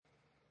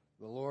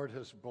The Lord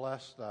has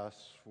blessed us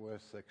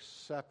with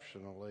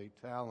exceptionally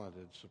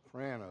talented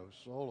soprano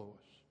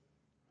soloists.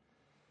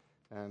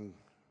 And,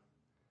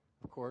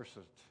 of course,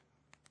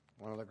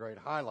 one of the great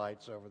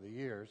highlights over the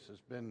years has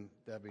been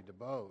Debbie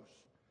DeBose.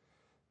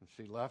 And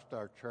she left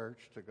our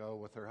church to go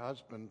with her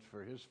husband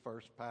for his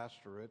first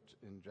pastorate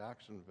in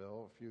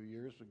Jacksonville a few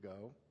years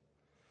ago.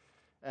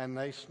 And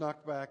they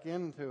snuck back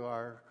into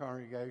our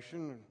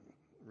congregation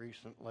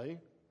recently.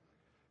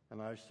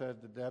 And I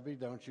said to Debbie,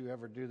 don't you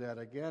ever do that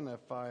again.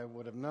 If I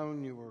would have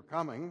known you were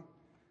coming,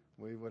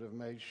 we would have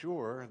made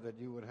sure that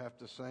you would have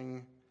to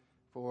sing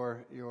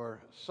for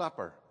your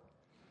supper.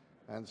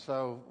 And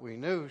so we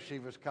knew she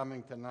was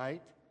coming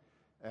tonight,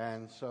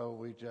 and so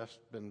we just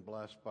been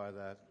blessed by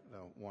that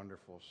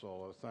wonderful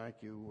solo. Thank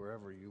you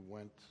wherever you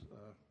went.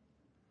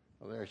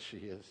 There she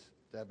is,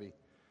 Debbie.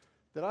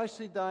 Did I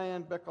see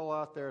Diane Bickle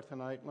out there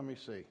tonight? Let me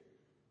see.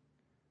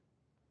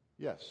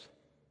 Yes.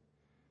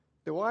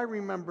 Do I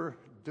remember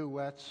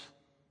duets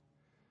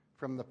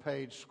from the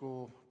Page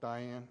School,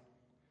 Diane?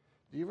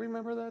 Do you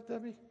remember that,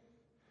 Debbie?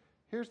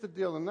 Here's the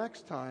deal. The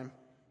next time,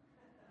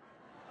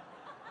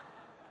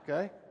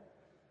 okay,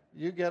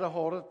 you get a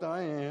hold of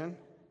Diane,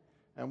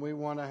 and we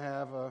want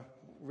to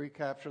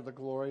recapture the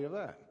glory of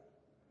that.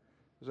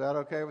 Is that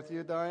okay with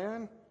you,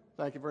 Diane?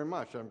 Thank you very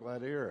much. I'm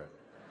glad to hear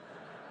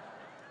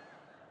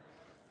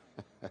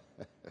it.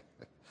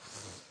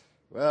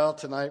 Well,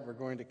 tonight we're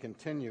going to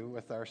continue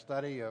with our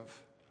study of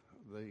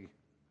the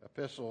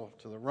epistle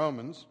to the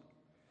Romans.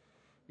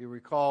 You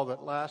recall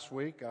that last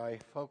week I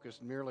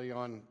focused merely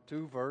on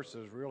 2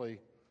 verses, really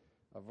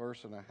a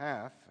verse and a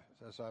half,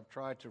 as I've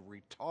tried to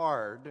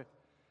retard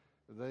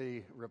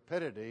the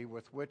rapidity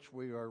with which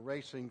we are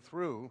racing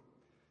through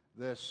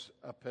this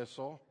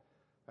epistle.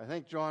 I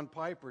think John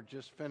Piper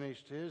just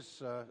finished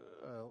his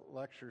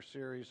lecture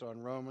series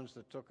on Romans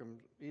that took him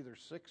either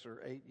 6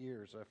 or 8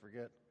 years, I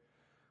forget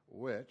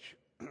which.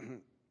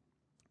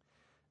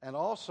 And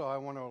also, I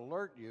want to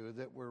alert you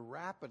that we're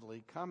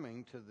rapidly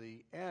coming to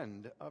the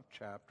end of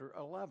chapter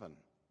 11.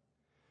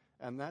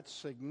 And that's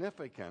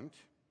significant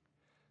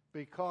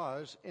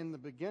because in the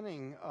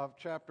beginning of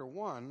chapter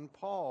 1,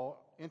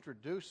 Paul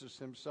introduces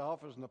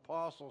himself as an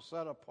apostle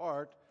set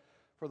apart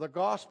for the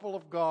gospel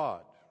of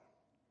God.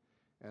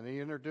 And he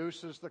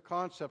introduces the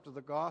concept of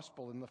the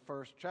gospel in the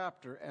first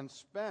chapter and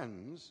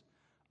spends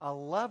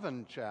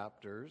 11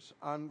 chapters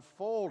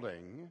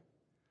unfolding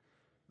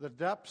the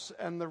depths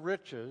and the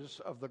riches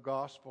of the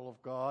gospel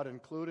of God,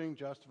 including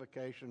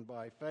justification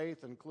by faith,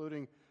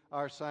 including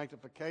our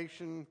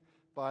sanctification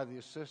by the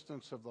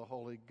assistance of the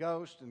Holy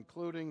Ghost,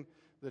 including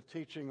the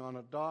teaching on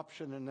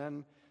adoption, and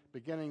then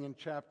beginning in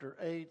chapter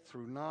 8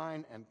 through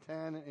 9 and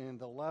 10 and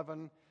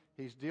 11,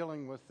 he's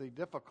dealing with the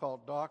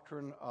difficult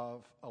doctrine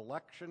of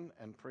election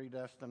and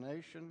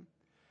predestination.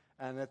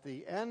 And at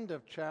the end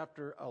of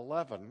chapter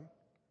 11,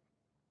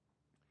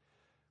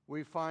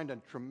 we find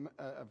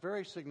a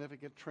very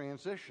significant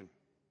transition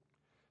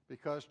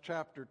because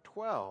chapter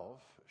 12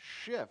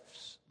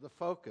 shifts the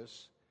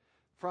focus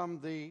from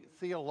the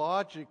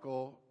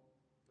theological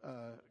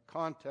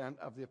content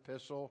of the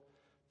epistle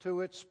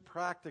to its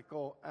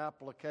practical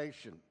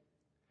application.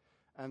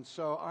 And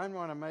so I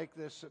want to make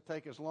this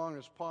take as long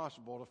as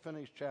possible to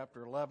finish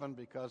chapter 11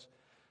 because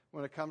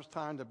when it comes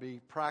time to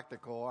be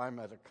practical, I'm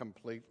at a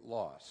complete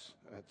loss.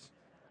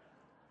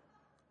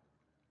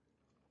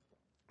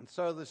 And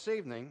so this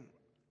evening,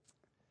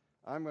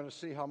 I'm going to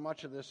see how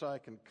much of this I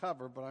can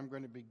cover, but I'm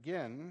going to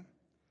begin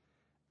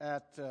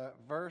at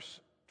verse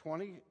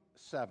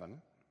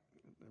 27,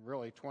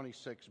 really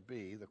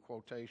 26b, the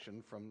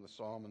quotation from the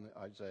Psalm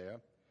in Isaiah,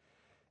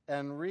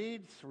 and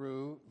read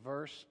through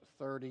verse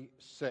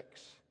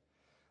 36.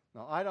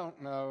 Now, I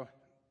don't know,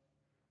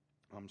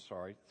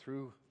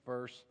 through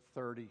verse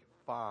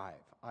 35.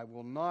 I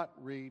will not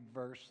read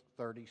verse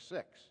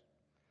 36.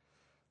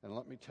 And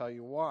let me tell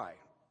you why.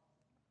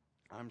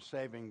 I'm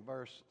saving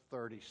verse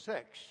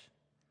 36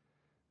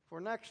 for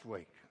next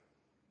week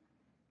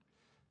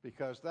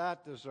because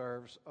that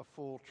deserves a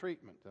full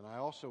treatment. And I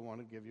also want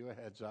to give you a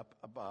heads up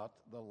about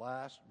the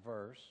last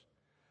verse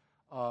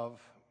of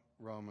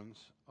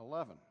Romans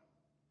 11.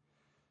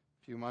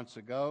 A few months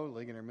ago,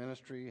 Ligonier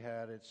Ministry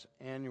had its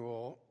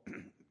annual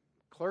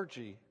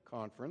clergy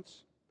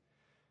conference,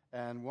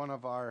 and one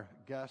of our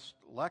guest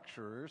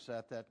lecturers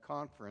at that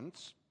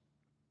conference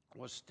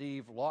was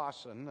Steve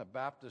Lawson, a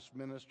Baptist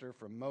minister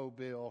from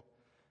Mobile,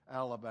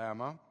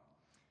 Alabama,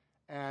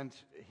 and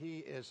he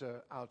is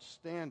an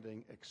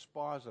outstanding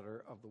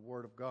expositor of the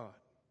Word of God.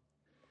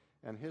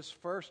 And his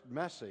first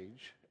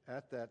message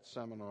at that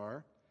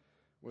seminar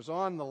was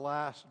on the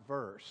last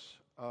verse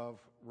of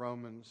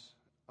Romans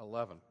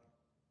 11.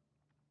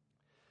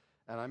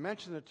 And I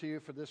mention it to you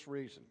for this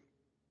reason.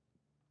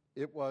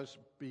 It was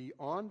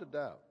beyond a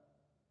doubt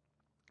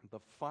the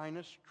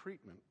finest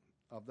treatment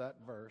of that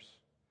verse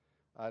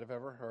I'd have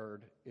ever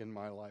heard in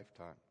my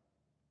lifetime.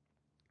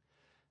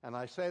 And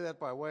I say that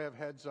by way of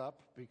heads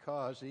up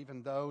because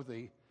even though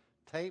the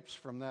tapes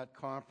from that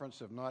conference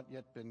have not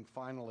yet been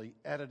finally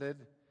edited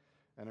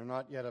and are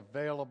not yet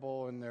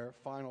available in their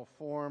final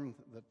form,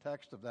 the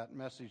text of that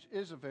message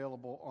is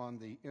available on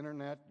the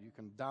internet. You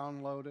can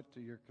download it to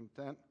your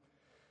content.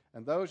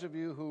 And those of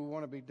you who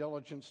want to be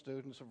diligent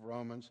students of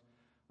Romans,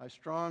 I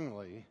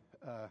strongly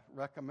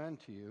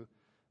recommend to you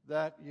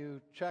that you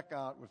check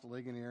out with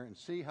Ligonier and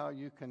see how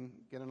you can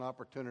get an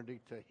opportunity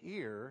to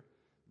hear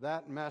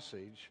that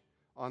message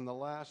on the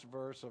last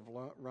verse of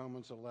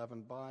Romans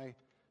 11 by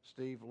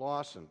Steve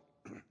Lawson.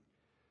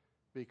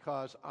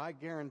 Because I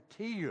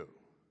guarantee you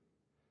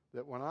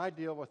that when I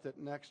deal with it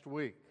next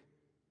week,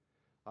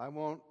 I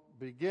won't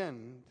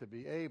begin to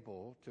be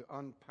able to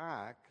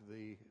unpack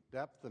the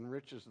depth and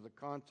riches of the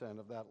content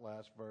of that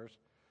last verse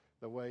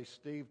the way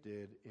Steve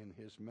did in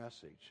his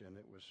message, and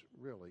it was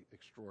really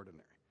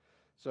extraordinary.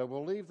 So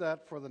we'll leave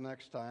that for the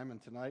next time, and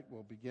tonight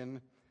we'll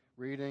begin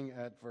reading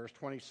at verse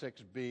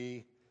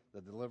 26b.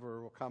 The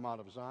deliverer will come out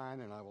of Zion,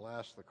 and I will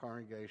ask the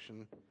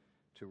congregation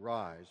to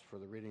rise for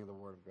the reading of the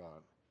Word of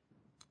God.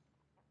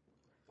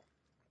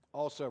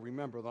 Also,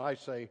 remember that I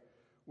say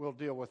we'll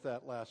deal with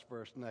that last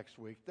verse next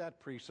week. That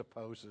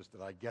presupposes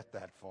that I get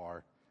that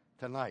far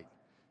tonight,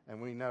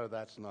 and we know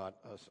that's not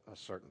a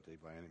certainty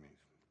by any means.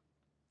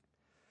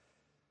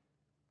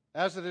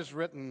 As it is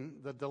written,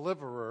 the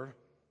deliverer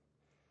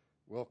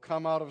will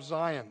come out of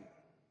Zion.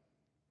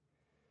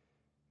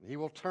 He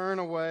will turn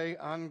away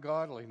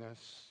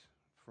ungodliness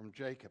from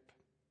Jacob.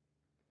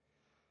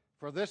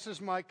 For this is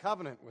my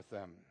covenant with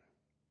them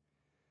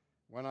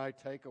when I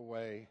take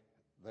away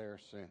their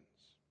sins.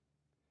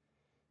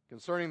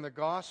 Concerning the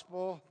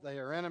gospel, they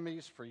are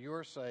enemies for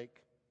your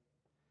sake,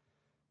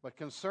 but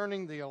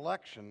concerning the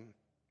election,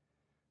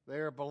 they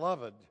are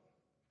beloved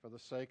for the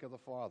sake of the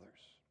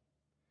fathers.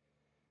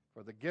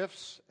 For the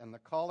gifts and the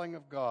calling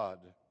of God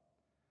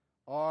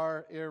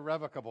are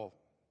irrevocable.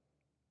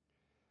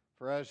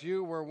 For as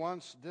you were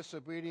once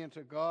disobedient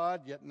to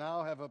God, yet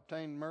now have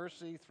obtained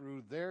mercy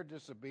through their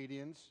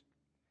disobedience,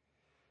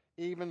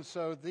 even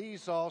so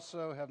these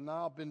also have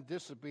now been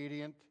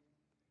disobedient,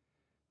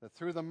 that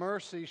through the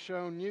mercy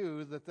shown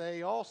you, that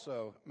they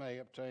also may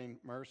obtain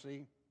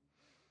mercy.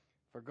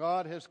 For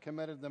God has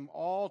committed them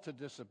all to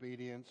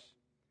disobedience,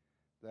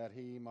 that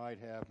he might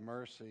have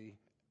mercy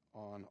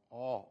on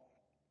all.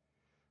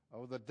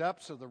 Oh, the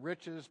depths of the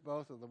riches,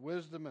 both of the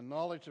wisdom and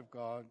knowledge of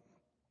God.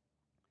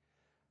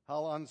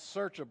 How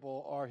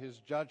unsearchable are his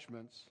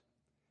judgments,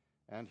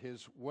 and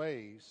his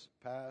ways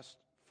past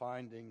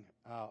finding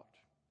out.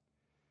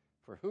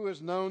 For who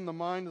has known the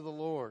mind of the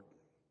Lord?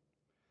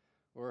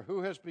 Or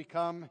who has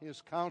become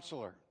his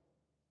counselor?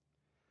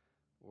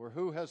 Or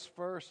who has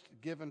first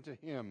given to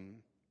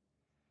him,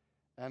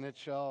 and it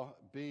shall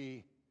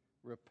be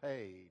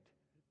repaid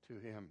to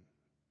him?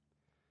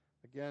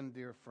 Again,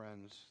 dear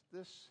friends,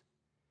 this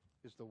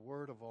is the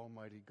word of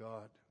Almighty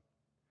God,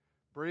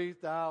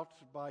 breathed out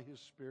by his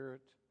Spirit,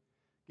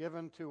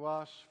 given to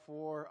us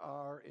for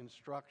our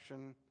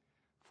instruction,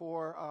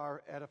 for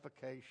our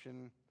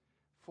edification,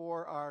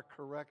 for our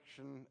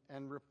correction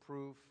and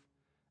reproof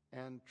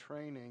and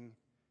training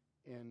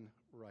in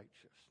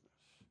righteousness.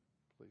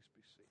 Please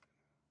be seated.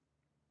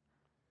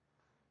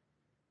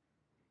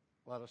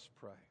 Let us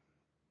pray.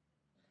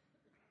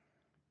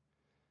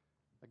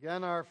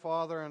 Again, our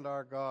Father and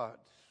our God,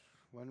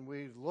 when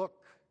we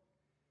look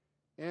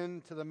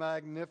into the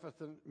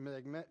magnificent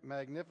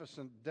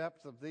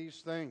depth of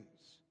these things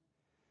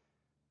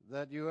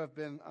that you have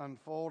been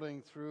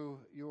unfolding through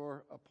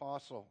your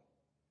apostle,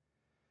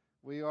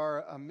 we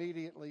are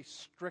immediately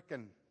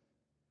stricken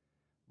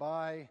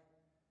by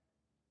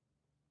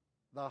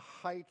the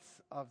height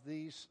of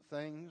these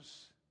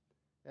things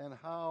and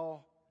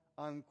how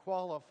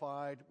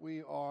unqualified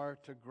we are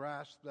to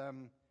grasp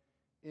them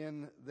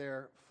in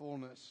their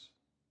fullness.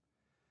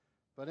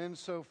 But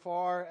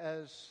insofar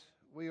as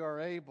we are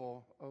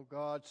able, O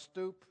God,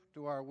 stoop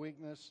to our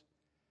weakness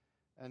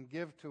and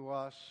give to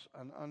us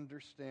an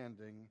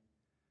understanding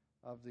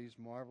of these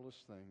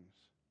marvelous things.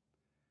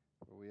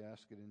 For we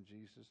ask it in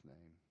Jesus'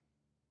 name.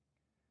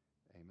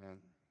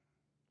 Amen.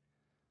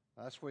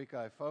 Last week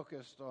I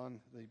focused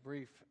on the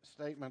brief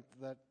statement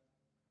that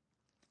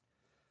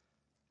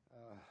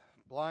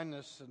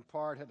blindness in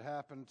part had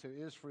happened to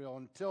Israel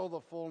until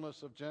the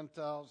fullness of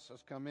Gentiles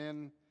has come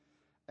in,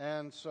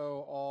 and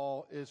so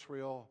all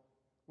Israel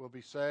will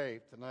be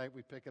saved. Tonight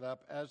we pick it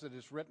up as it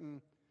is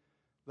written,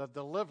 the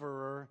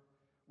deliverer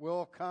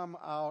will come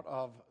out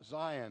of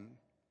Zion,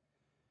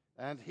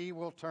 and he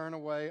will turn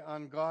away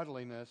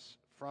ungodliness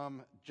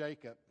from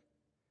Jacob.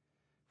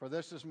 For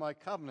this is my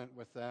covenant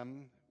with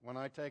them when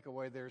I take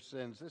away their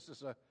sins. This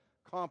is a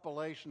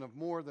compilation of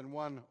more than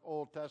one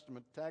Old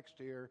Testament text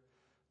here,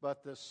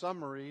 but the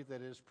summary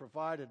that is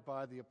provided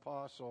by the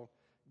apostle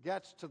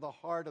gets to the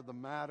heart of the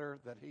matter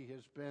that he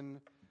has been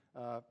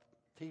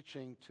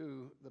teaching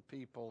to the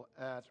people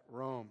at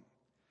Rome.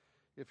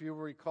 If you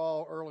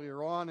recall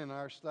earlier on in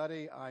our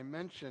study, I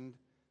mentioned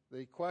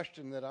the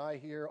question that I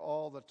hear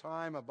all the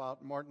time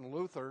about Martin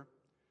Luther,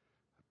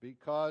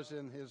 because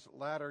in his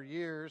latter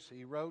years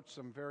he wrote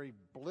some very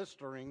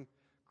blistering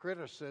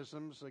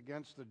criticisms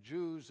against the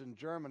Jews in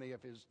Germany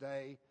of his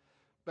day,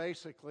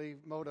 basically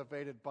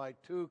motivated by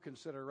two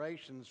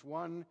considerations.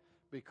 One,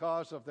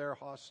 because of their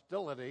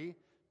hostility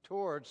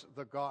towards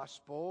the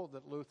gospel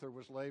that Luther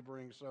was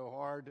laboring so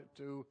hard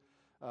to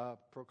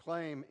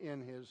proclaim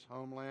in his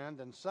homeland,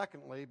 and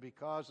secondly,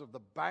 because of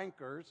the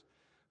bankers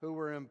who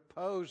were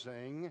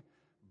imposing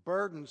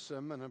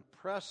burdensome and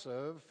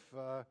oppressive,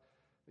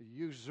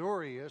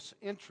 usurious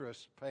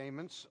interest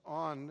payments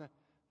on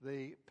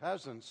the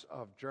peasants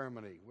of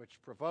Germany, which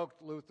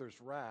provoked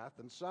Luther's wrath,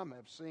 and some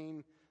have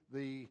seen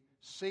the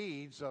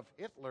seeds of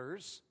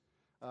Hitler's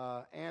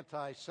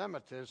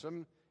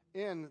anti-Semitism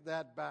in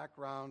that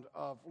background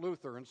of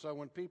Luther. And so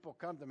when people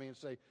come to me and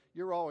say,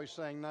 "You're always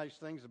saying nice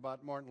things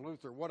about Martin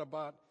Luther, what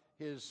about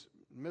his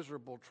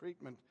miserable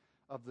treatment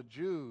of the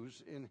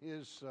Jews in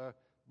his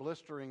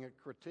blistering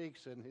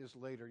critiques in his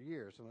later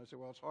years?" And I say,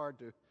 well, it's hard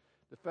to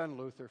defend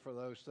Luther for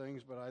those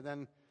things, but I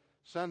then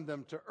send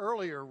them to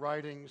earlier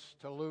writings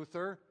to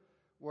Luther,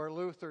 where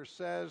Luther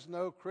says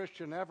no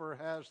Christian ever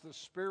has the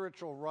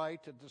spiritual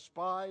right to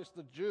despise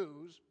the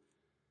Jews,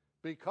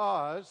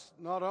 because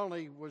not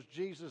only was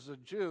Jesus a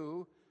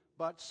Jew,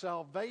 but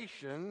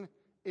salvation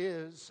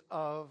is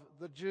of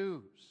the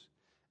Jews.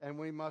 And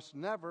we must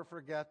never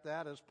forget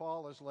that, as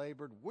Paul has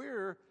labored.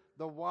 We're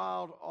the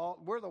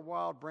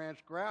wild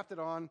branch grafted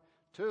on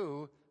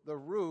to the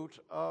root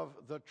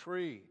of the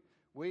tree.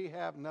 We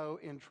have no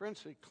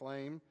intrinsic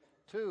claim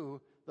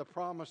to the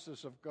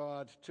promises of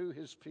God to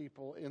his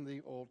people in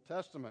the Old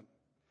Testament.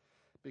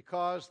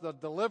 Because the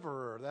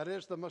deliverer, that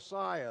is the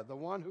Messiah, the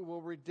one who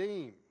will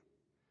redeem,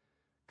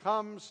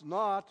 comes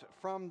not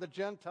from the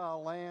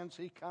Gentile lands,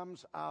 he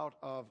comes out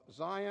of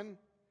Zion.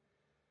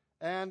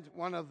 And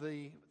one of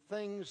the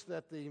things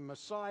that the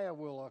Messiah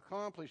will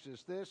accomplish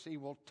is this: he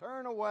will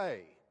turn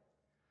away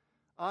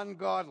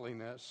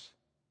ungodliness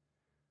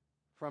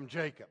from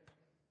Jacob.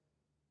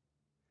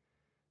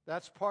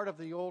 That's part of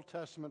the Old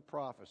Testament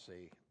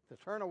prophecy. To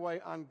turn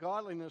away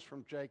ungodliness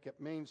from Jacob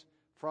means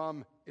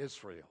from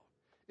Israel.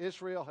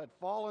 Israel had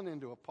fallen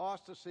into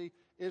apostasy.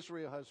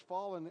 Israel has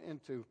fallen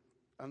into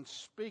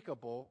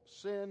unspeakable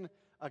sin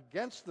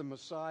against the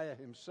Messiah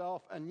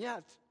himself, and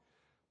yet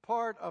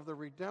part of the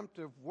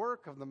redemptive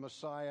work of the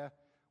Messiah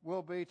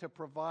will be to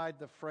provide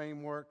the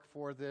framework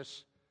for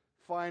this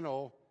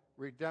final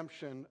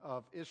redemption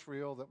of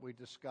Israel that we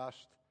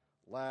discussed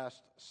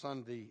last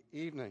Sunday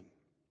evening.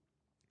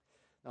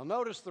 Now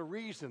notice the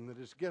reason that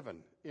is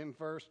given in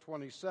verse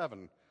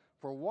 27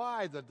 for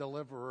why the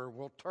deliverer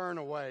will turn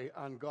away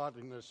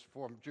ungodliness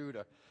from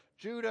Judah.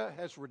 Judah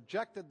has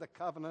rejected the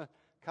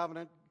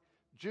covenant.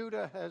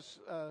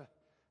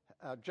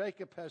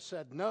 Jacob has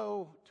said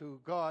no to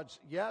God's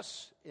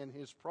yes in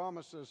his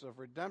promises of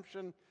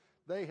redemption.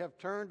 They have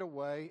turned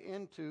away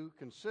into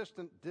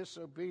consistent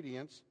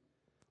disobedience,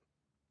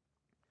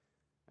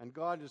 and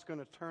God is going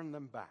to turn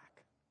them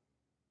back.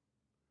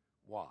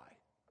 Why?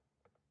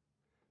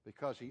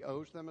 Because he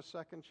owes them a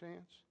second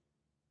chance?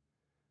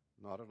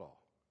 Not at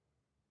all.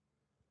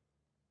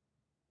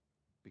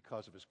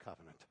 Because of his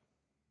covenant.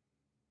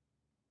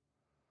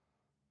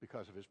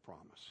 Because of his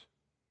promise.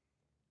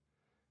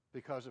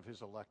 Because of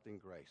his electing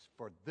grace.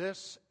 For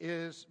this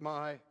is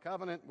my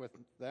covenant with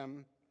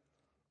them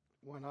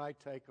when I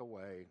take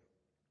away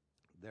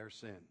their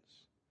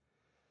sins.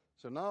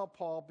 So now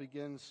Paul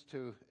begins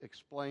to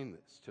explain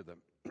this to them.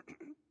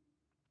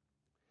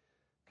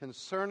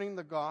 Concerning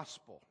the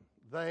gospel,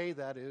 they,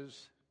 that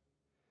is,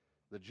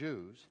 the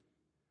Jews,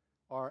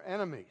 are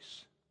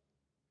enemies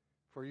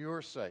for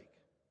your sake.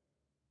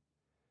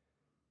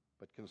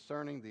 But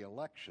concerning the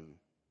election,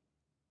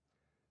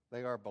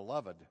 they are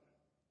beloved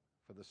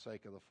for the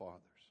sake of the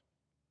fathers.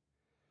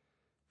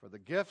 For the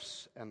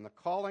gifts and the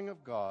calling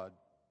of God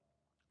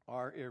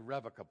are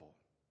irrevocable.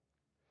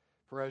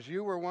 For as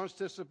you were once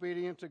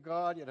disobedient to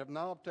God, yet have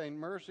now obtained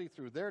mercy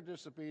through their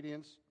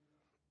disobedience,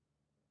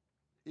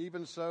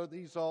 even so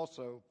these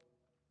also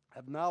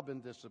have now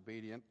been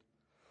disobedient,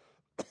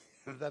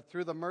 that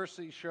through the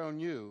mercy shown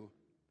you,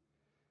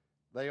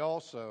 they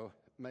also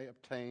may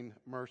obtain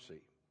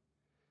mercy.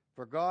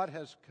 For God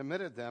has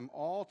committed them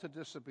all to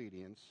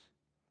disobedience,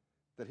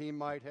 that he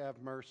might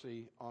have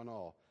mercy on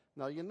all.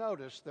 Now you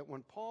notice that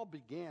when Paul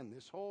began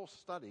this whole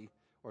study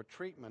or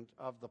treatment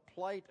of the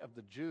plight of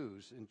the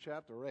Jews in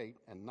chapter 8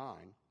 and 9,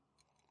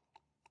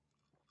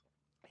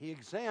 he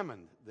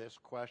examined this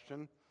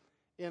question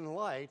in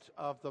light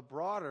of the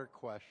broader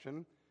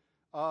question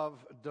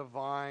of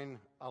divine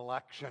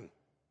election.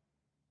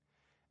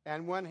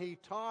 And when he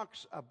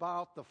talks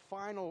about the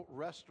final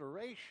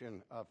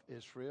restoration of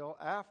Israel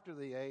after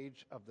the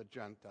age of the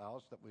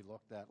Gentiles that we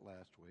looked at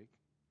last week,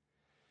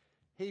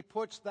 he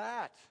puts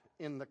that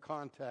in the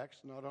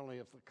context not only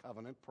of the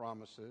covenant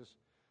promises,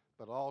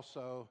 but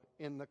also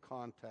in the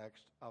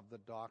context of the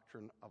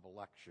doctrine of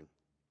election.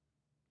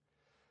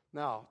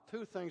 Now,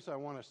 two things I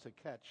want us to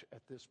catch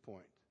at this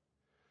point.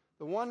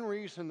 The one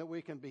reason that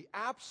we can be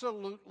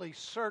absolutely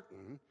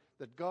certain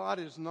that God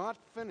is not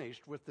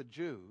finished with the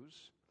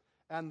Jews,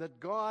 and that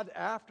God,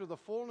 after the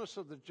fullness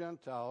of the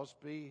Gentiles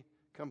be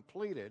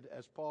completed,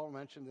 as Paul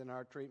mentioned in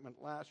our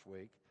treatment last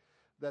week,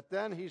 that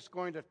then he's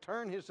going to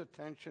turn his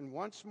attention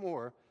once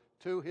more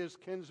to his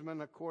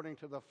kinsman according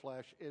to the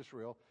flesh,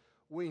 Israel.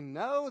 We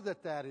know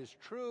that that is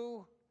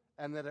true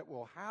and that it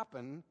will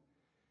happen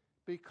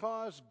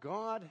because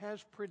God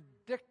has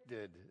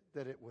predicted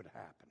that it would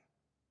happen.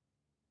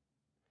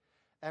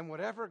 And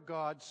whatever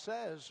God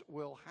says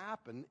will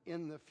happen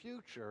in the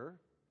future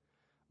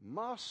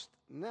must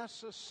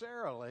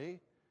necessarily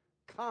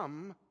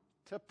come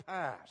to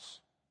pass.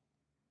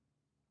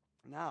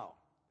 Now,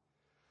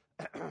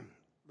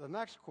 the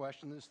next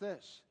question is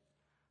this: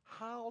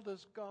 how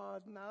does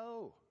God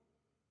know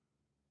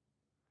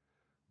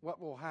what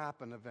will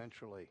happen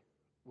eventually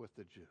with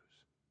the Jews?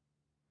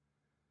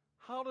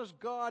 How does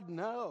God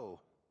know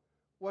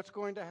what's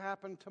going to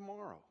happen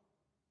tomorrow?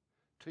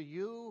 To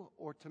you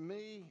or to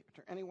me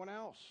or to anyone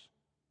else?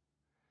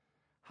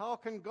 How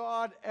can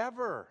God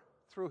ever,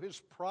 through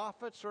his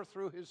prophets or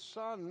through his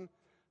Son,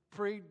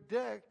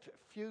 predict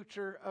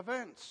future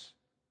events?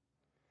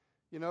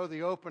 You know,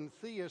 the open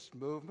theist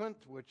movement,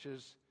 which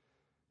is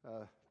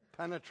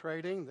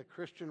penetrating the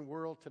Christian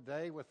world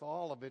today with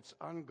all of its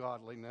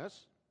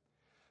ungodliness,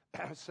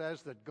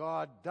 says that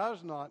God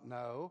does not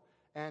know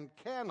and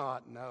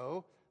cannot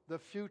know the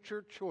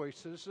future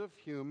choices of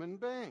human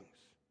beings.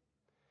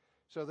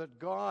 So that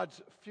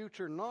God's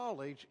future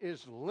knowledge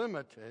is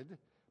limited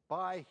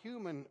by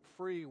human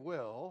free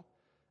will,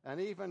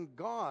 and even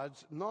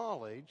God's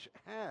knowledge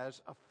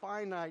has a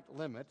finite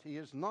limit. He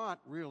is not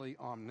really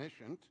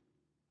omniscient,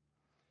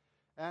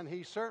 and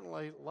he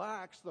certainly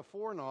lacks the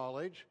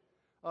foreknowledge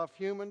of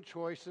human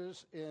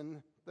choices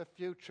in the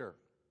future.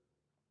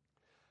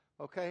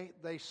 Okay,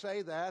 they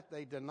say that,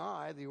 they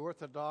deny the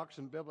orthodox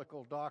and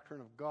biblical doctrine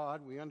of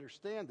God. We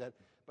understand that,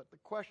 but the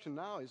question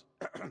now is,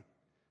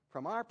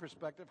 from our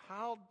perspective,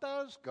 how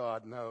does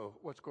God know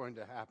what's going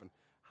to happen?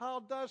 How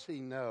does he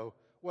know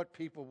what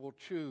people will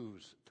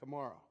choose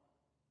tomorrow?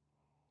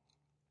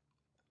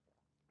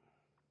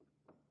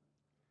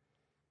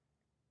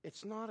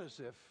 It's not as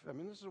if,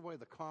 this is the way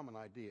the common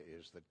idea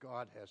is, that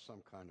God has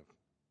some kind of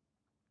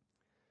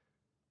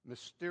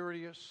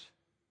mysterious,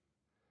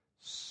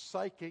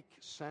 psychic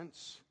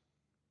sense,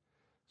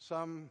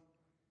 some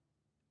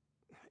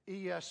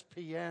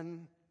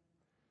ESPN,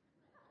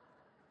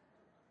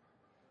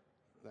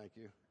 thank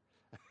you,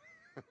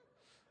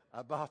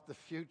 about the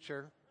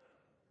future,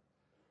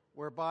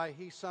 whereby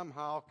he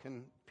somehow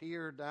can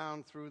peer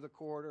down through the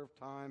corridor of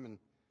time and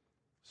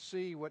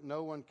see what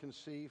no one can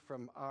see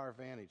from our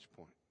vantage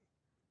point.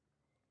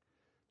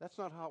 That's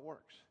not how it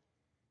works.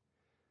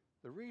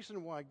 The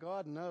reason why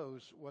God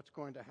knows what's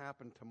going to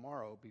happen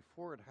tomorrow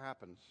before it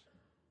happens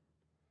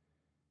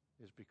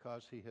is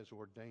because he has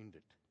ordained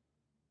it.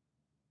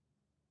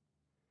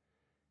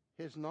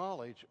 His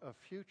knowledge of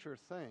future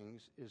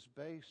things is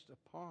based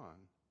upon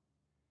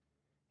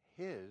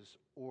his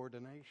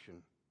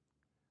ordination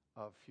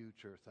of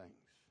future things.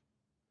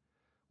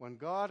 When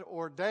God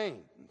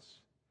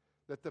ordains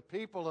that the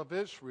people of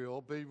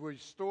Israel be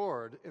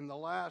restored in the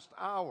last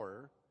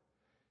hour,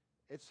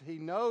 he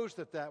knows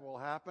that that will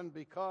happen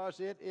because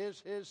it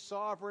is his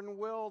sovereign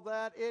will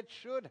that it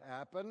should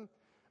happen,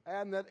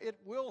 and that it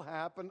will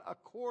happen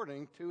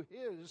according to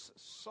his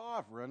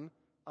sovereign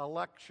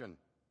election.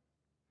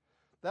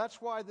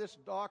 That's why this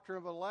doctrine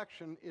of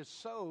election is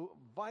so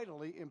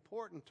vitally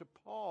important to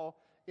Paul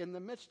in the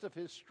midst of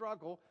his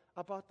struggle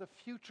about the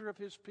future of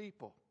his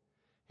people.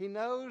 He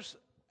knows,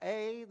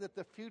 A, that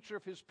the future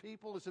of his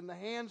people is in the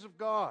hands of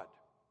God,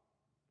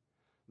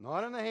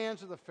 not in the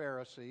hands of the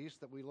Pharisees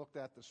that we looked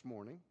at this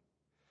morning,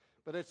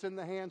 but it's in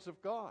the hands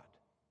of God.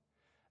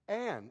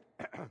 And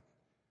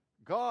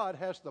God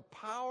has the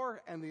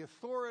power and the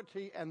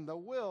authority and the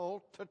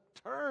will to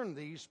turn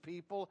these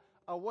people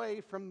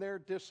away from their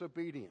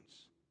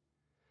disobedience,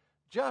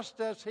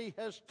 just as he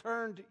has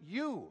turned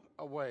you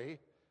away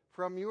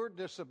from your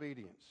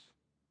disobedience.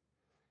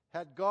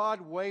 Had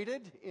God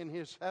waited in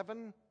his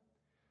heaven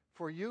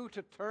for you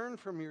to turn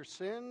from your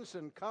sins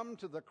and come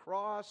to the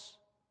cross,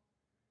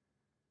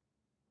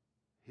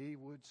 he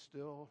would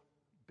still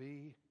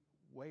be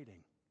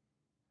waiting.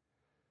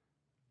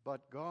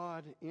 But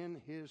God, in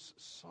his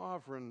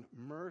sovereign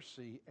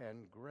mercy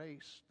and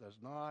grace, does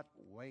not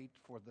wait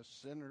for the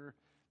sinner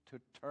to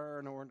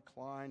turn or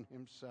incline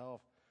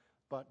himself,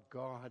 but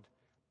God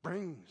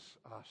brings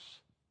us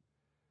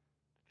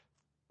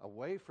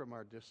away from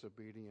our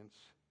disobedience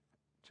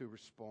to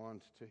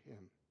respond to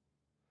him.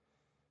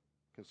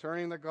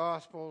 Concerning the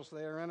Gospels,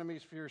 they are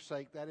enemies for your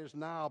sake, that is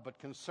now, but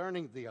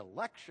concerning the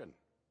election,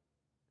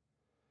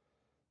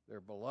 they're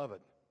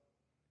beloved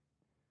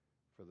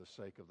for the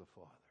sake of the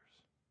fathers.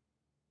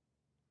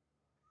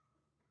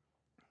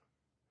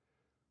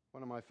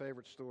 One of my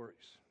favorite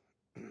stories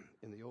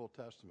in the Old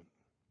Testament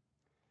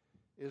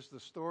is the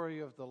story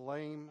of the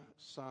lame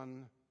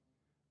son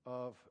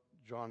of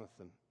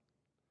Jonathan,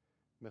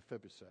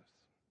 Mephibosheth.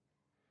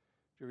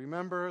 Do you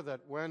remember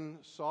that when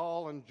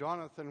Saul and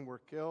Jonathan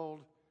were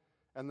killed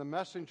and the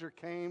messenger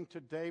came to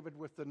David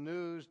with the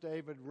news,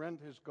 David rent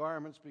his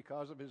garments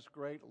because of his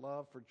great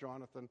love for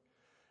Jonathan.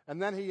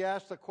 And then he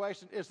asked the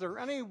question, is there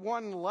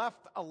anyone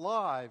left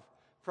alive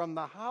from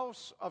the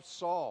house of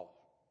Saul.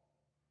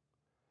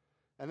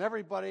 And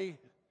everybody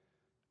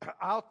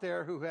out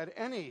there who had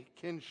any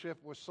kinship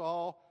with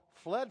Saul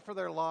fled for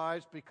their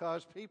lives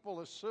because people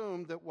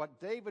assumed that what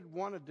David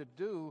wanted to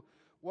do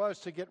was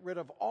to get rid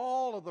of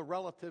all of the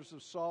relatives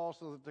of Saul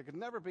so that there could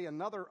never be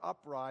another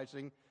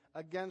uprising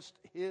against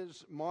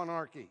his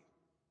monarchy.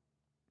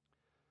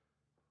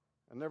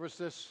 And there was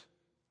this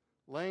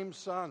lame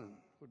son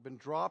who had been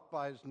dropped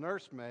by his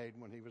nursemaid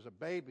when he was a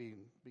baby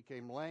and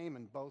became lame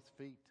in both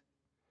feet.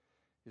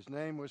 His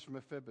name was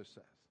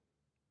Mephibosheth.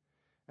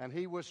 And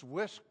he was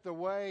whisked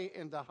away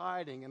into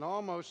hiding. And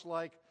almost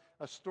like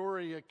a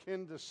story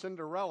akin to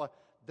Cinderella,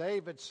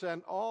 David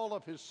sent all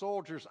of his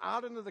soldiers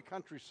out into the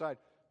countryside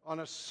on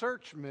a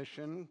search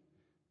mission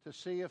to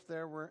see if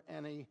there were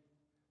any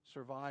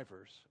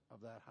survivors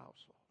of that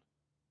household.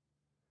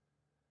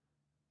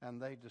 And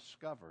they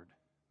discovered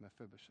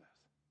Mephibosheth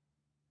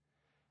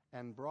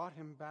and brought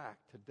him back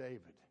to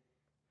David.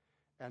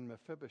 And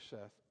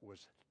Mephibosheth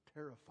was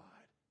terrified,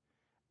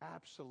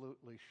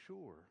 absolutely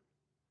sure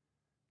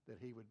that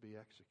he would be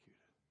executed.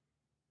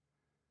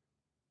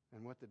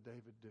 And what did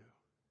David do?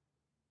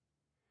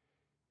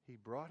 He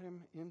brought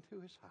him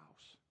into his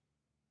house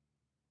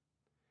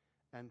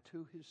and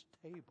to his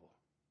table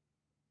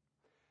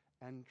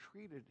and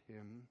treated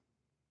him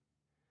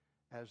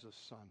as a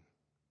son.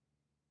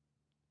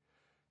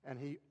 And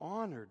he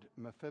honored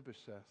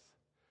Mephibosheth,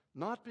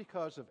 not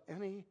because of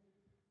any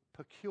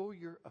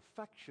peculiar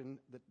affection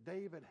that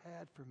David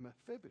had for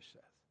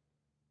Mephibosheth,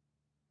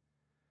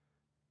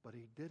 but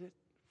he did it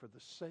for the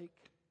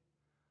sake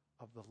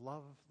of the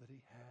love that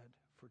he had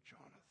for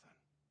Jonathan.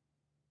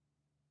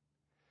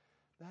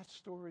 That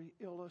story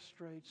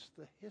illustrates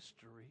the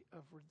history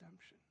of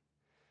redemption.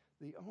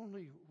 The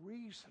only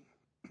reason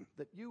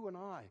that you and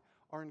I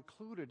are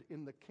included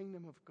in the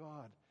kingdom of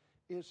God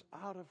is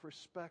out of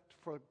respect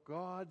for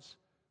God's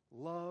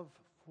love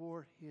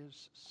for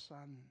his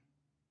Son.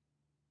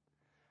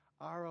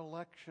 Our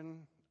election,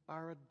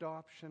 our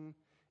adoption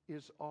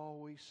is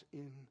always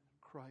in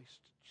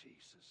Christ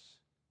Jesus.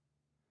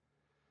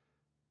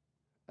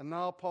 And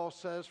now Paul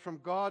says, from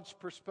God's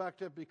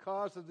perspective,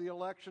 because of the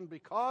election,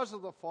 because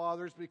of the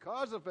fathers,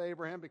 because of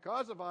Abraham,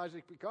 because of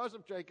Isaac, because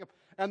of Jacob,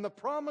 and the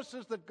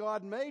promises that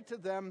God made to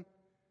them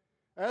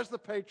as the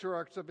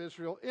patriarchs of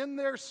Israel in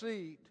their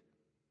seed,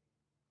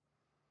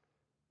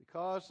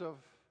 because of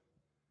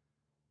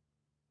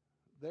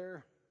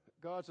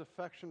God's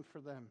affection for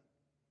them,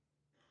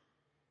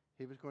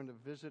 he was going to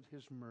visit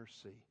his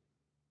mercy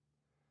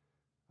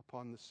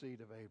upon the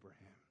seed of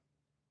Abraham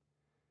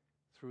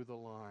through the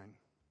line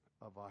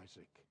of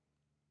Isaac.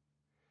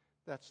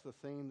 That's the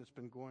theme that's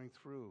been going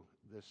through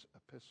this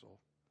epistle.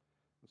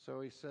 And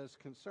so he says,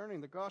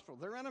 concerning the gospel,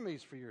 they're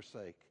enemies for your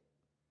sake.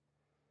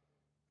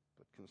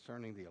 But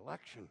concerning the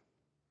election,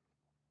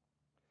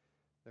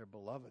 they're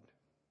beloved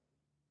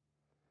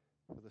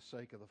for the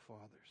sake of the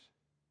fathers.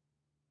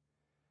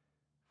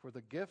 For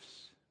the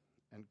gifts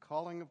and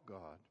calling of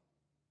God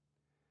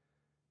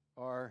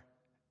are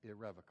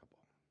irrevocable.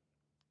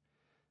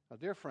 Now,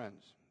 dear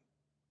friends,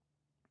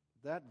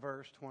 that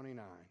verse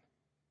 29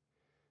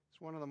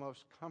 is one of the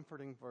most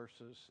comforting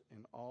verses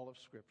in all of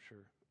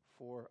Scripture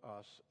for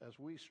us as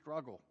we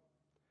struggle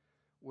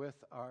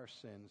with our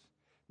sins.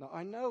 Now,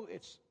 I know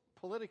it's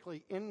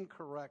politically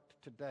incorrect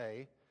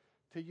today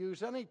to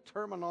use any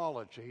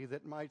terminology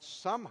that might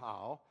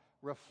somehow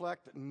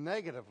reflect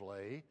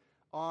negatively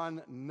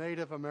on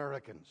Native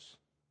Americans.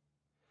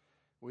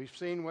 We've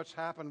seen what's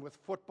happened with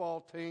football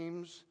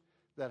teams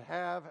that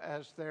have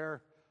as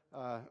their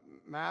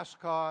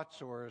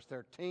mascots or as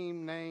their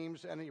team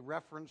names any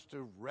reference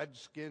to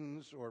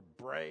Redskins or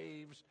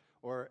Braves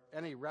or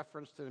any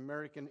reference to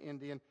American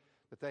Indian,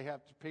 that they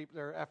have to keep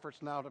their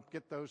efforts now to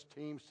get those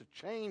teams to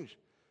change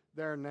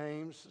their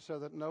names so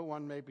that no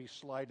one may be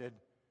slighted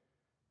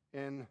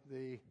in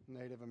the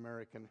Native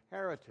American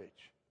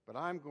heritage. But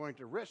I'm going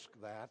to risk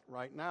that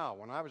right now.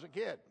 When I was a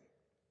kid,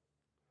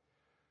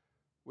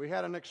 we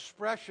had an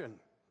expression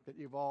that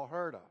you've all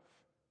heard of.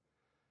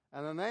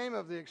 And the name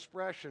of the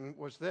expression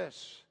was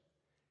this: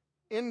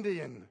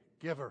 Indian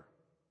giver.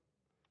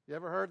 You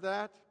ever heard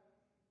that?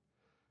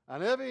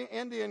 An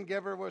Indian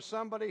giver was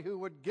somebody who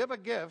would give a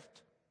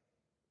gift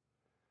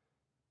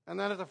and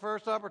then at the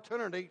first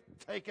opportunity,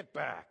 take it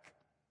back.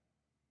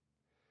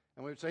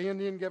 And we would say,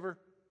 Indian giver.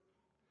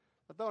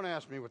 But don't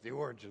ask me what the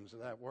origins of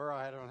that were.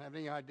 I don't have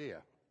any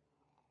idea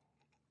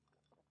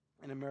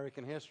in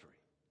American history.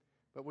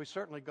 But we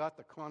certainly got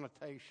the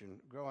connotation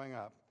growing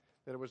up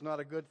that it was not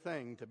a good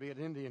thing to be an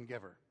Indian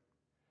giver,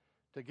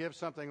 to give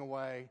something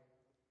away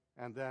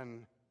and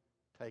then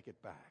take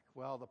it back.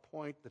 Well, the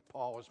point that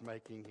Paul is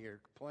making here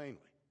plainly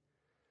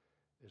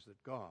is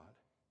that God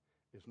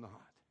is not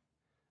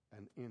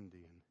an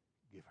Indian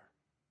giver.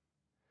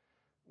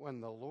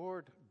 When the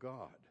Lord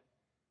God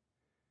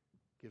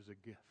gives a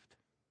gift,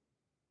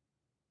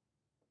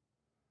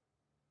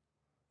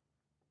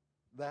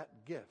 that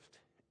gift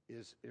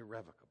is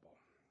irrevocable.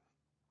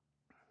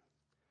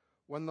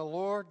 When the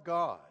Lord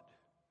God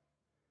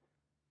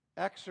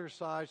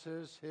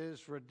exercises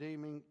his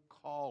redeeming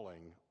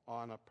calling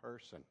on a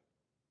person,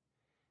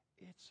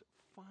 it's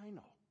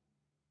final.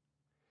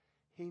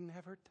 He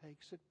never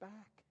takes it back.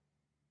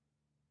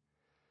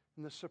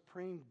 And the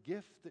supreme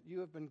gift that you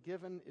have been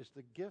given is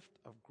the gift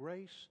of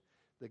grace,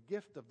 the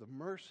gift of the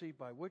mercy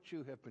by which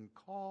you have been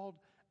called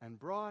and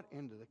brought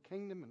into the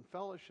kingdom and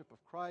fellowship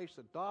of Christ,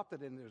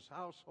 adopted into His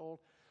household.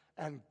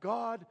 And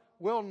God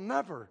will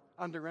never,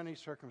 under any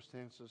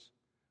circumstances,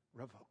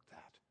 revoke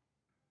that.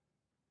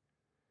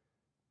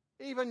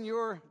 Even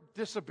your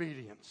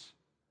disobedience,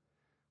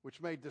 which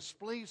may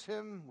displease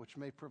Him, which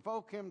may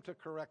provoke Him to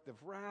corrective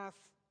wrath,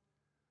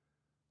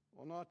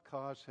 will not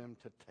cause Him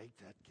to take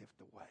that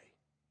gift away.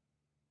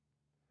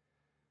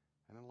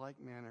 And in like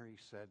manner, He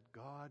said,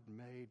 God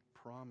made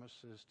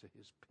promises to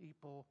His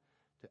people,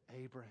 to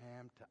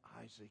Abraham, to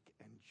Isaac,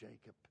 and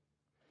Jacob.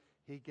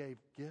 He gave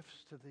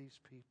gifts to these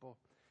people.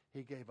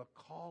 He gave a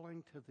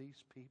calling to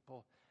these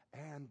people.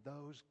 And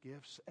those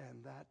gifts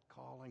and that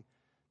calling,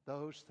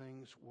 those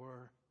things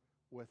were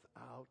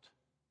without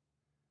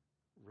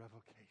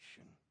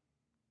revocation.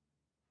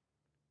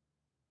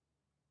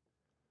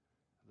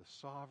 The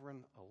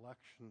sovereign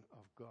election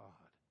of God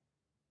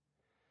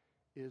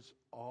is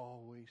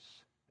always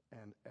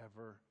and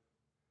ever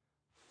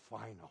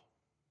final,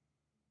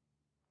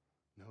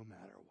 no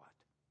matter what.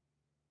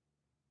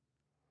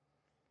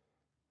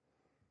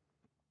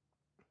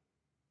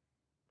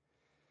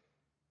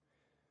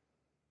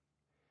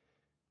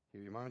 He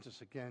reminds us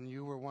again,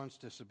 you were once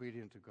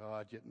disobedient to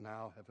God, yet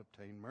now have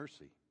obtained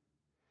mercy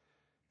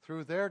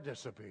through their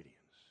disobedience.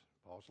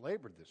 Paul's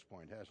labored this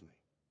point, hasn't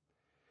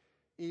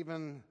he?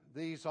 Even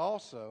these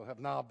also have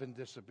now been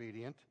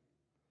disobedient,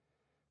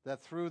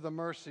 that through the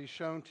mercy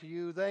shown to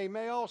you, they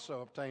may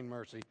also obtain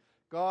mercy.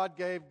 God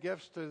gave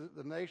gifts to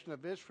the nation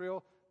of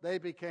Israel. They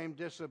became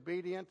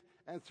disobedient,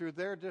 and through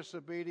their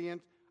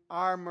disobedience,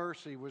 our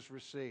mercy was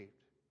received.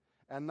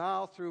 And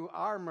now through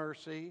our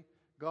mercy,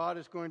 God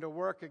is going to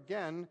work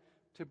again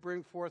to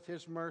bring forth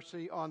His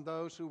mercy on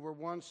those who were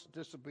once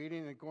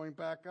disobedient. And going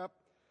back up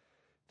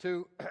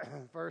to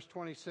verse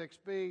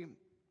 26b,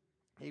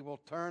 He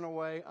will turn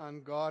away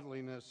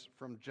ungodliness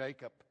from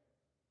Jacob.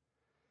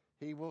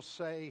 He will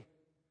say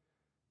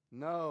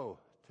no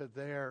to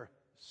their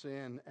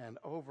sin and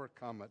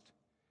overcome it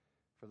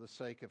for the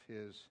sake of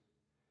His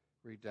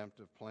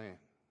redemptive plan.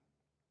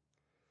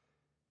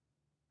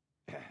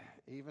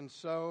 Even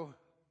so,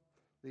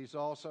 these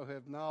also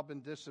have now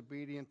been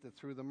disobedient, that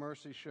through the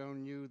mercy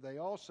shown you, they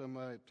also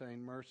may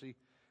obtain mercy.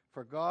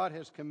 For God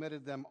has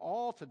committed them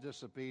all to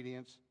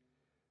disobedience,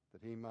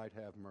 that He might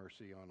have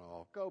mercy on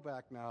all. Go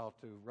back now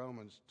to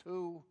Romans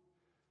 2,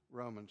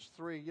 Romans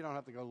 3. You don't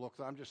have to go look.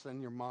 I'm just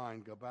in your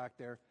mind. Go back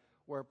there,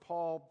 where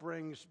Paul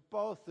brings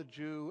both the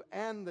Jew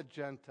and the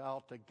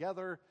Gentile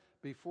together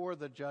before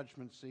the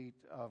judgment seat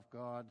of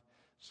God,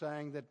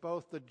 saying that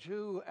both the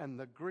Jew and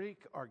the Greek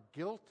are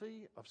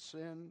guilty of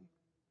sin,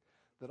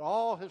 that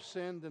all have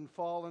sinned and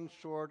fallen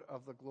short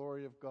of the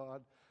glory of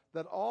God,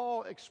 that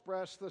all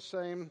express the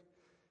same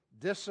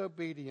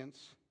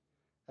disobedience.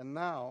 And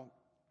now,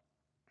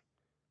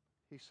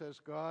 he says,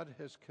 God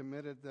has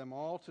committed them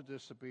all to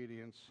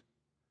disobedience,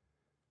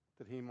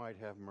 that He might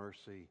have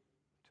mercy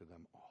to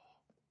them all.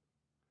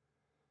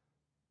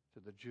 To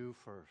the Jew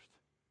first,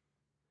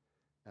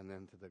 and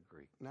then to the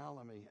Greek. Now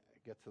let me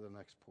get to the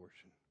next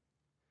portion.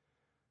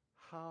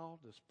 How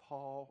does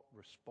Paul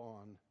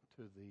respond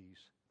to these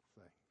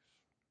things?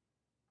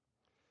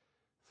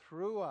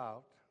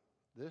 Throughout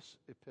this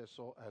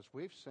epistle, as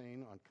we've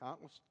seen on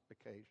countless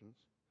occasions,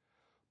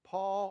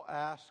 Paul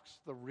asks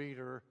the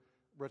reader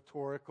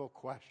rhetorical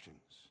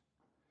questions.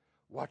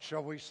 What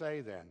shall we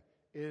say then?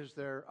 Is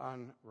there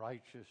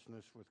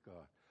unrighteousness with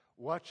God?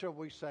 What shall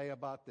we say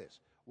about this?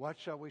 What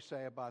shall we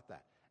say about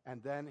that?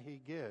 And then he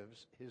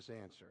gives his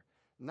answer.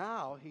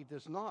 Now he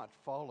does not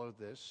follow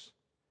this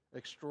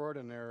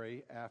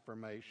extraordinary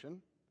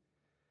affirmation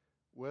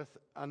with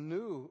a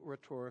new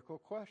rhetorical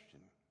question.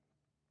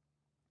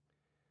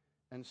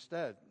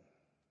 Instead,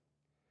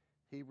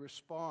 he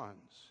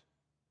responds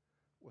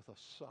with a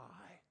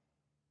sigh,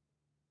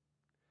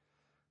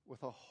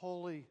 with a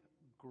holy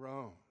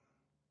groan,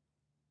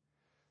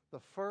 the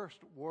first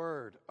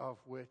word of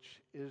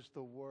which is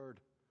the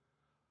word,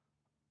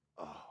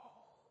 oh.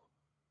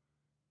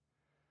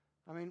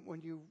 I mean,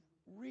 when you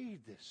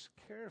read this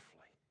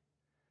carefully,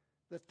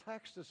 the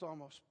text is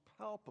almost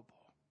palpable.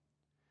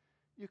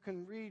 You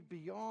can read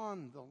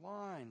beyond the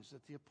lines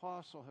that the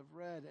apostle have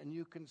read, and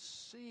you can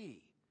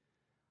see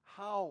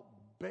how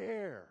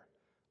bare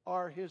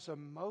are his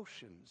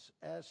emotions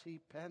as he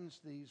pens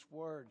these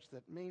words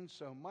that mean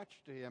so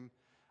much to him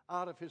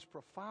out of his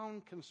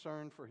profound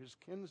concern for his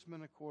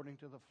kinsmen according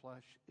to the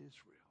flesh,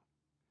 Israel.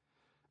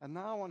 And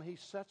now when he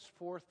sets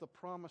forth the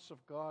promise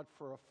of God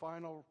for a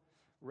final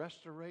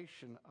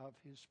restoration of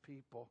his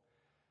people,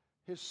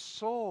 his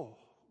soul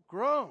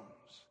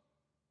groans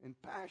in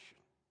passion.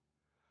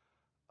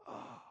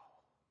 Oh.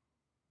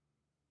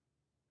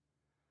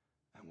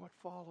 And what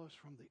follows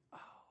from the oh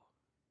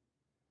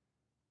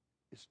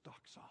is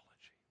doxology.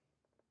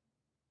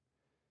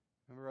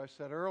 Remember I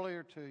said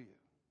earlier to you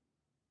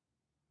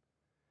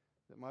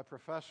that my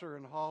professor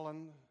in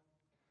Holland,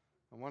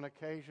 on one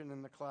occasion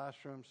in the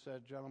classroom,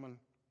 said, "Gentlemen,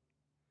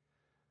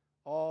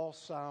 all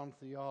sound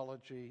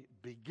theology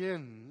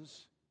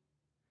begins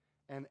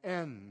and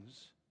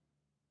ends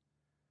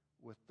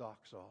with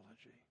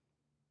doxology."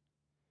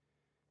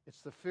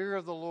 It's the fear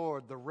of the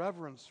Lord, the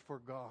reverence for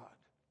God,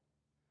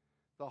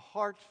 the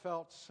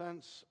heartfelt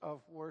sense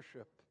of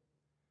worship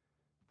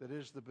that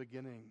is the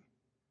beginning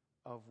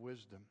of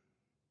wisdom.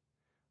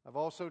 I've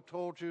also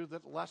told you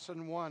that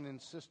lesson 1 in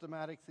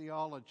systematic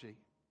theology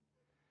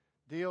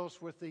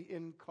deals with the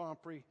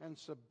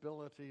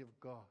incomprehensibility of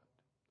God.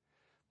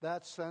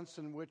 That sense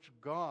in which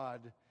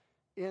God,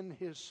 in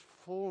His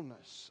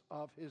fullness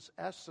of His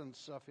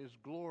essence, of His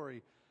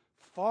glory,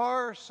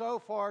 so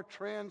far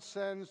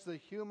transcends the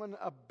human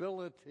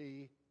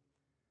ability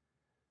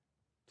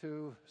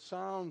to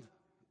sound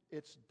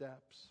its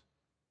depths,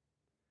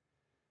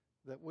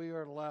 that we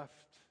are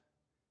left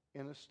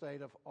in a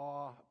state of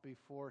awe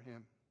before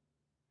Him.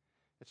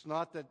 It's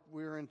not that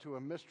we're into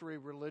a mystery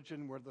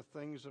religion where the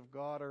things of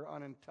God are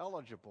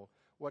unintelligible.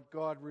 What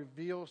God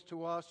reveals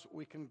to us,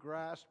 we can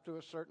grasp to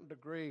a certain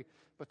degree.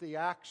 But the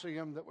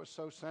axiom that was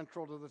so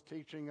central to the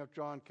teaching of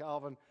John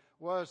Calvin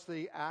was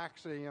the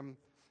axiom,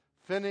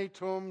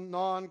 finitum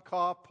non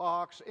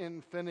capax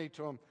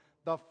infinitum.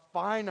 The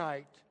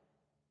finite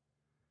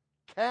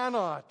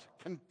cannot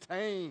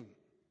contain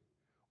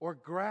or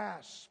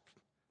grasp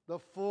the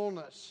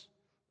fullness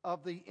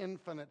of the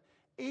infinite.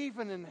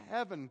 Even in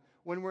heaven,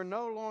 when we're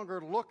no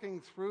longer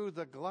looking through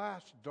the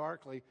glass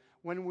darkly,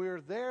 when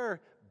we're there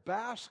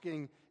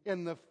basking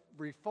in the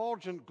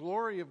refulgent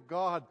glory of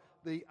God,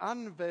 the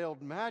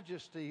unveiled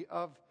majesty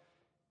of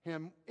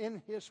Him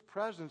in His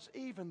presence,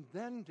 even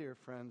then, dear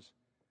friends,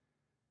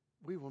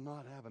 we will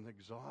not have an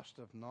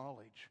exhaustive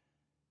knowledge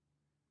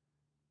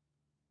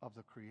of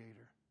the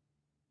Creator.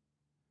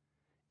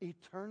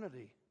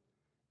 Eternity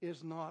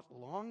is not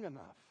long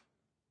enough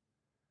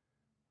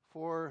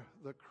for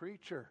the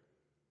creature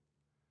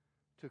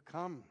to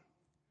come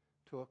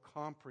to a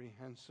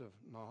comprehensive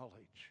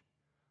knowledge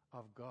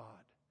of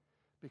God.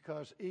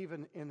 Because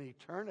even in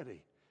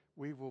eternity,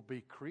 we will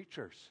be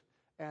creatures,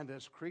 and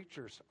as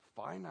creatures,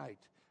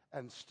 finite,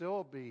 and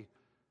still be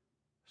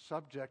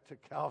subject to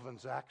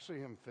Calvin's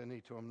axiom,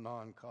 finitum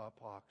non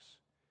capax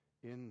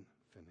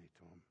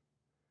infinitum.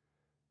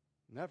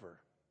 Never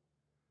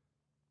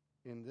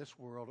in this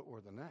world or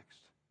the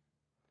next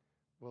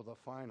will the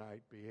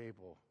finite be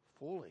able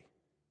fully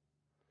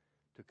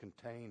to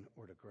contain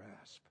or to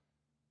grasp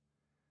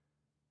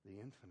the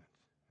infinite.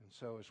 And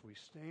so as we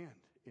stand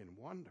in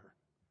wonder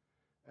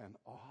and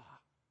awe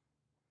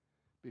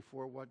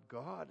before what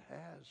God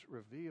has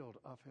revealed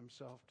of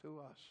Himself to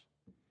us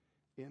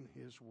in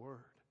His Word,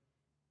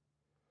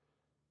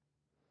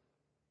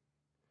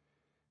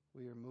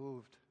 we are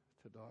moved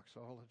to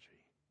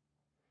doxology.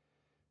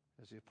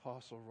 As the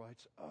apostle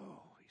writes,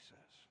 "Oh," he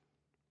says,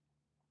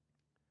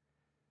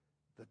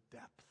 "the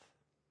depth.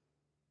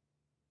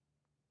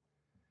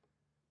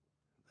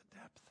 The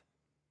depth.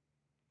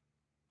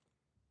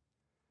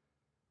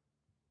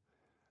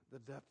 The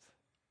depth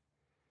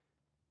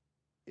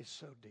is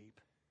so deep,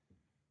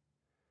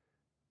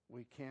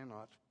 we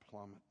cannot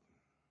plumb it."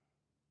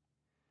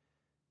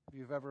 If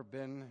you've ever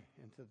been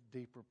into the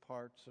deeper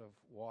parts of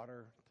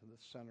water, to the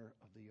center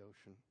of the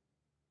ocean,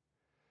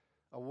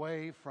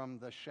 away from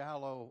the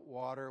shallow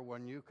water,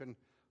 when you can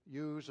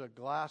use a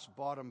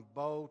glass-bottomed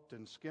boat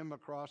and skim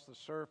across the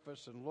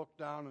surface and look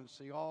down and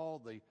see all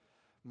the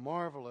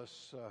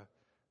marvelous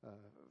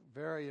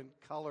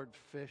variant-colored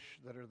fish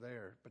that are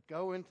there. But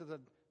go into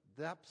the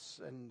depths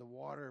and the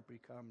water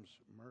becomes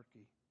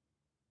murky,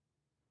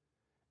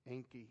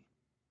 inky.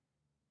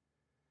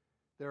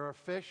 There are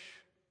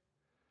fish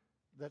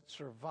that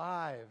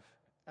survive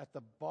at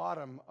the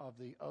bottom of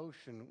the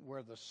ocean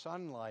where the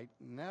sunlight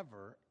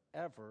never,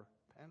 ever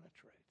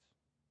penetrates.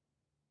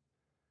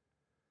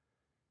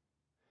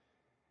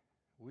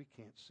 We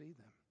can't see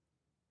them.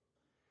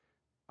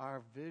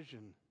 Our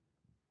vision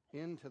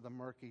into the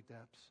murky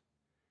depths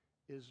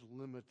is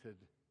limited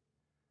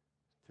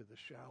to the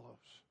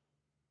shallows.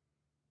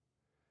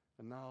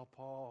 And now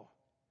Paul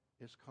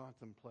is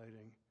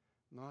contemplating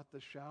not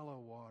the shallow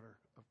water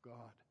of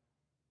God,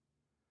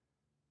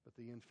 but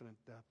the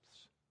infinite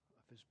depths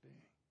of His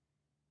being.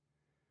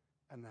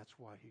 And that's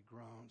why he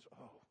groans,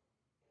 "Oh,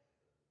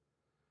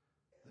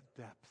 the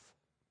depth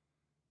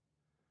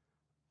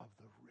of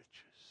the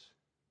riches."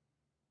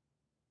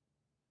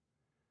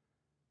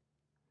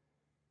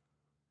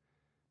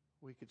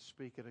 We could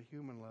speak at a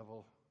human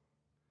level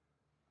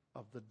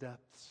of the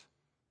depths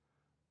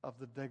of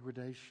the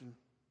degradation,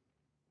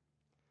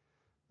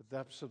 the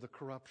depths of the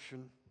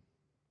corruption,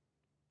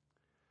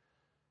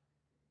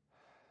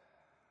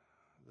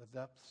 the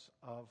depths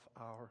of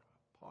our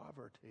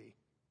poverty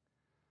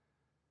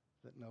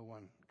that no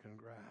one can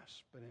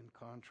grasp. But in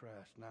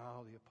contrast,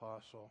 now the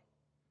apostle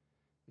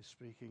is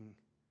speaking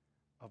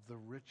of the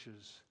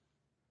riches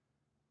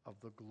of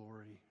the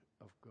glory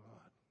of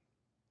God.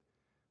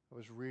 I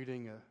was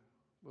reading a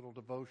little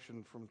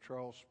devotion from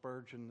Charles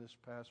Spurgeon this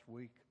past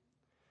week,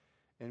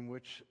 in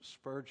which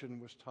Spurgeon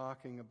was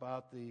talking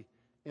about the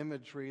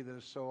imagery that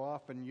is so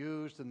often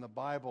used in the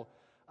Bible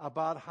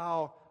about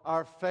how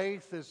our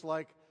faith is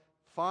like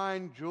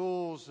fine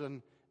jewels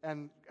and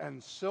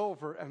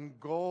silver and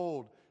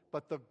gold,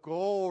 but the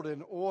gold,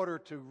 in order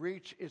to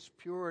reach its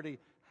purity,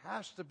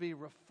 has to be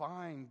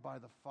refined by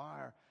the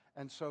fire.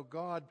 And so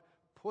God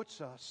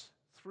puts us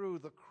through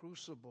the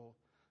crucible,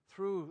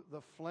 through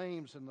the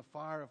flames and the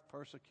fire of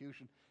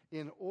persecution,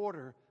 in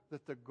order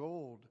that the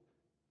gold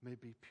may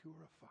be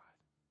purified.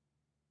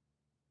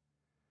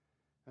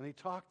 And he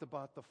talked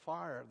about the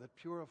fire that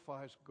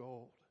purifies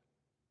gold.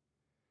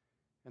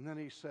 And then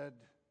he said,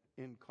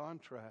 in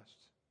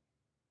contrast,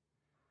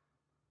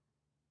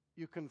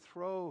 you can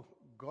throw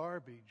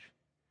garbage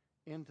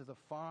into the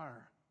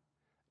fire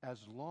as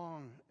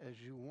long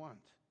as you want,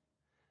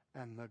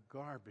 and the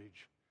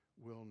garbage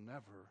will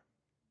never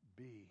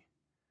be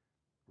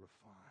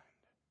refined.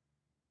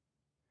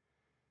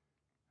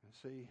 And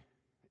see,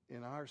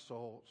 in our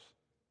souls,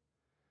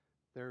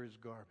 there is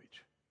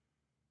garbage,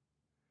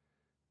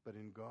 but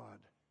in God,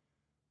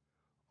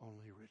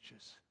 only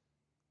riches.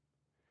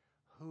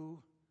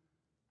 Who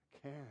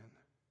can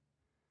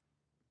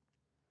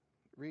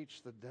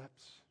reach the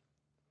depths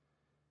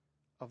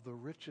of the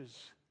riches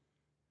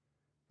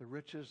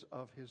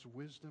of his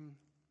wisdom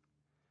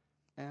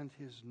and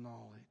his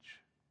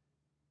knowledge?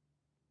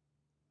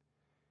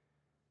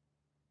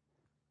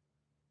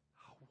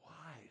 How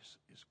wise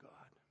is God?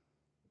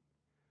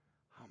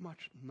 How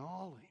much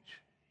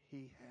knowledge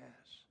he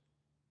has.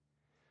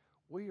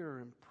 We are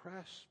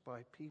impressed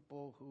by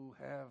people who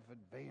have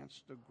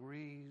advanced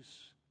degrees,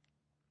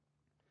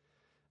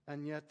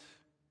 and yet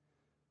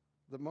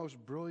the most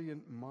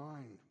brilliant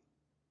mind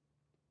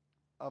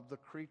of the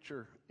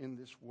creature in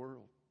this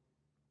world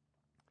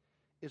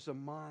is a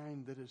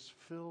mind that is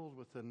filled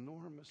with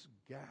enormous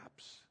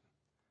gaps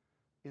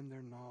in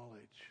their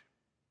knowledge.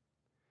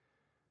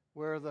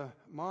 Where the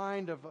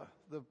mind of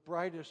the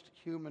brightest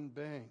human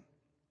being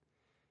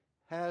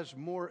has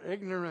more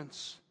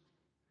ignorance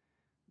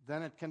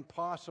than it can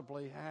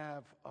possibly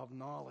have of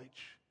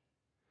knowledge.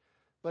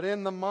 But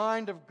in the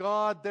mind of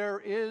God,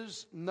 there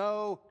is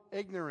no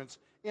ignorance.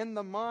 In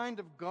the mind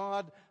of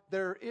God,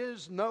 there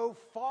is no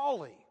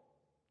folly.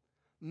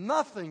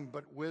 Nothing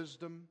but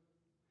wisdom.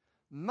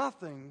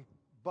 Nothing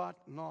but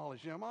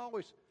knowledge. You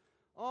know,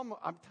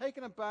 I'm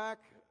taken aback,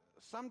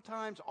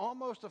 sometimes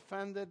almost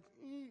offended,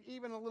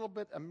 even a little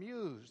bit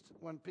amused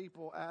when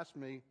people ask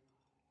me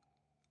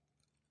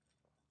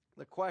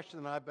the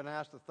question that I've been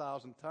asked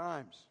 1,000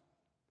 times.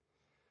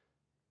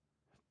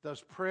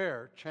 Does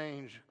prayer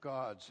change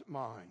God's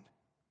mind?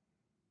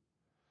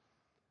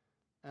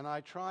 And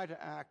I try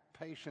to act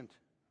patient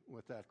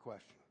with that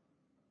question,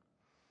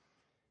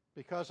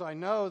 because I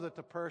know that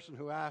the person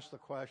who asked the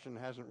question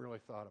hasn't really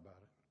thought about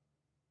it.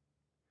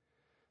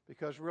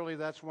 Because really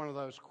that's one of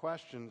those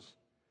questions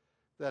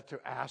that to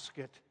ask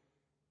it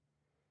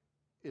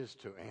is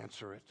to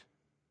answer it.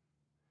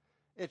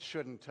 It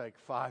shouldn't take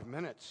 5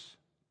 minutes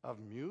of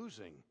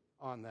musing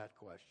on that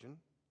question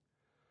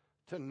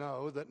to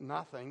know that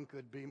nothing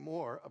could be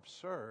more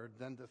absurd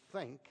than to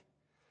think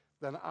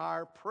that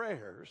our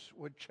prayers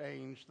would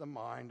change the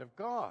mind of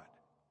God.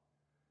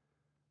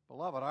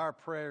 Beloved, our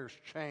prayers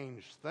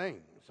change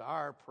things.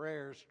 Our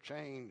prayers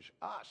change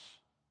us.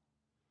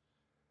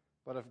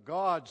 But if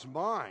God's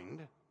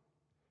mind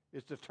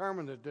is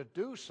determined to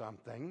do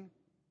something,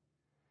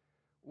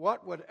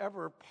 what would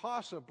ever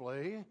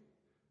possibly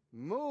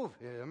move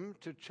him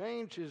to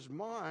change his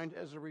mind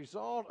as a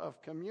result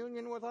of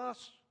communion with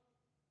us?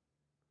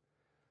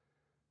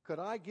 Could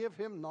I give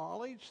him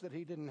knowledge that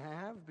he didn't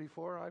have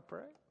before I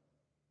pray?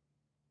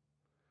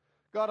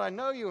 God, I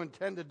know you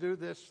intend to do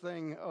this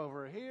thing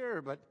over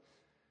here, but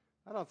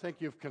I don't think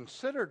you've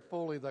considered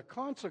fully the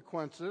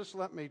consequences.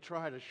 Let me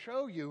try to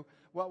show you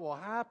what will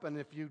happen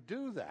if you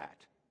do that.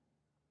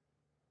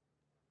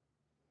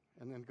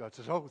 And then God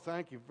says, oh,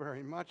 thank you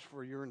very much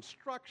for your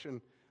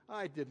instruction.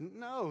 I didn't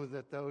know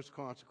that those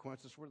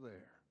consequences were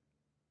there.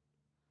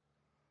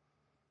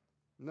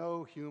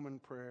 No human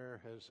prayer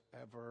has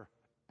ever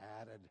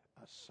added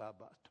a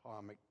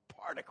subatomic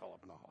particle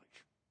of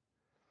knowledge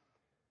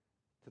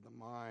to the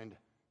mind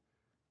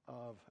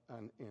of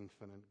an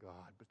infinite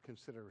God. But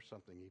consider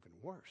something even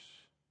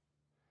worse,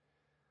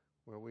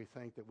 where we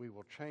think that we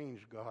will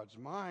change God's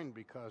mind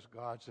because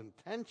God's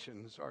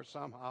intentions are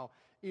somehow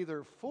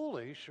either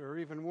foolish or,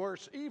 even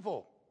worse,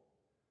 evil,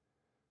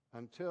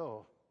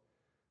 until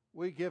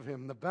we give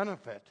him the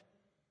benefit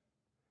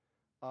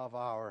of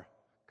our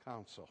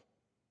counsel.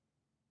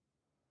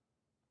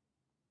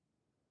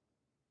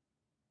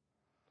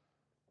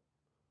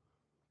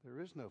 There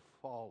is no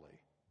folly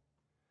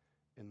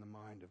in the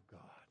mind of God.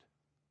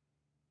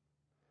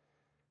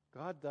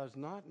 God does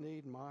not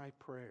need my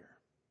prayer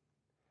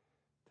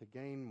to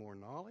gain more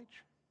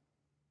knowledge.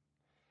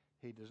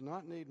 He does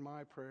not need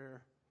my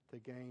prayer to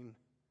gain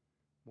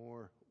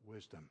more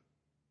wisdom.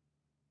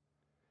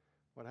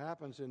 What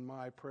happens in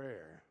my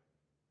prayer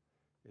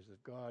is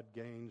that God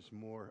gains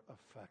more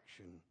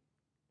affection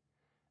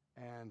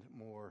and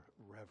more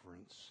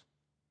reverence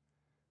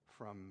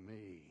from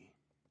me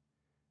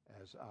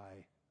as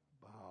I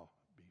bow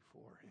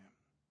before him.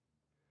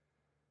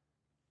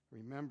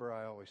 Remember,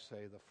 I always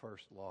say the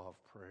first law of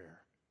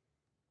prayer.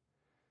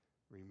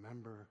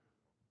 Remember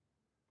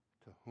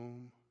to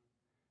whom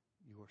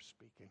you are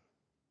speaking.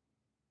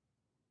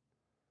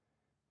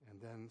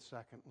 And then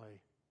secondly,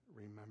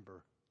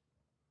 remember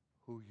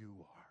who you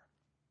are.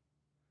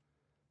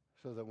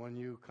 So that when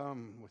you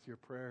come with your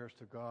prayers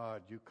to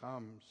God, you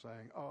come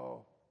saying,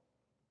 oh,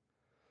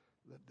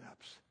 the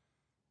depths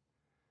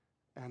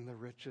and the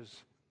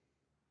riches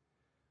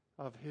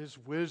of his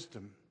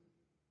wisdom,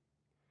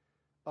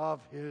 of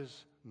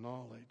his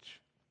knowledge.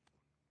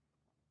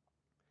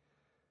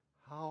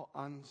 How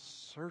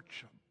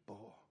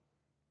unsearchable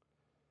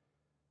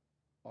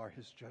are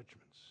his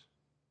judgments.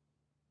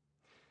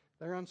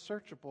 They're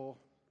unsearchable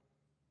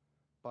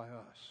by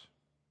us.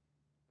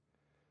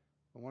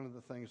 And one of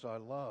the things I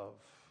love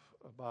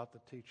about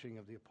the teaching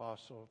of the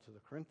apostle to the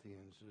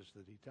Corinthians is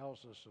that he tells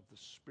us of the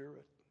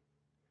Spirit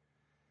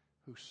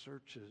who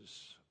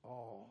searches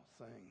all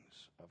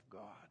things of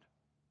God.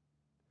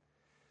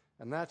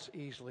 And that's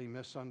easily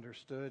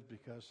misunderstood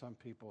because some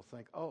people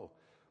think, oh,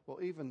 well,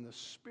 even the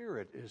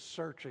Spirit is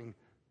searching,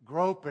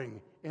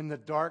 groping in the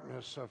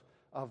darkness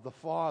of the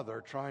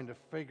Father, trying to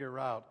figure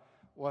out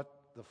what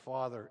the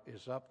Father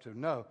is up to.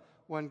 No,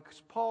 when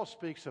Paul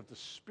speaks of the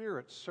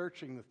Spirit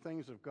searching the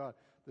things of God,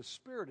 the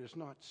Spirit is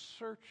not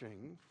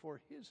searching for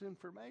his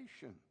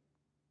information.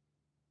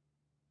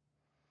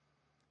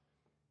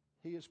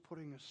 He is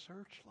putting a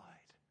searchlight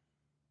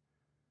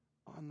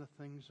on the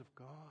things of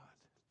God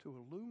to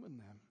illumine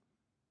them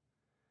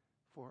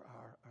for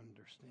our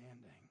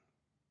understanding.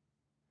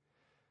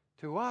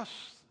 To us,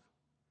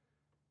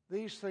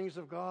 these things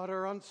of God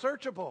are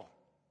unsearchable.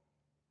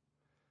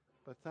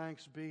 But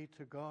thanks be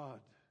to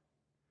God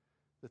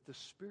that the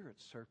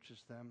Spirit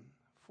searches them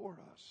for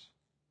us.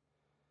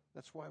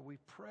 That's why we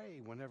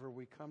pray whenever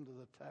we come to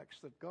the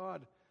text that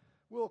God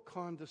will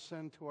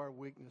condescend to our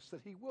weakness,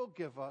 that he will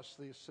give us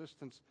the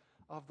assistance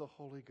of the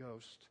Holy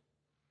Ghost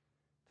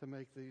to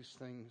make these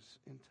things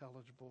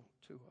intelligible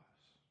to us.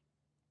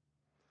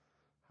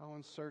 How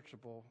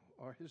unsearchable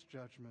are his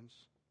judgments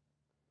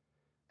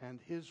and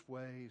his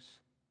ways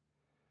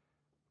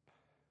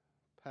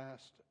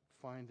past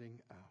finding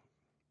out.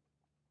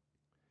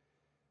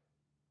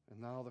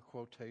 And now the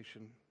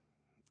quotation,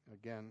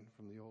 again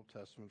from the Old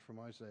Testament, from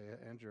Isaiah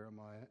and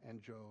Jeremiah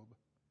and Job.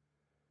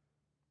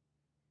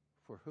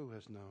 For who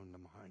has known the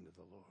mind of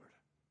the Lord?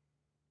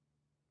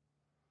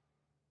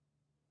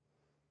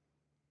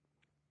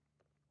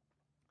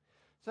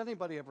 Has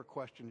anybody ever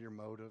questioned your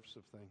motives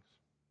of things?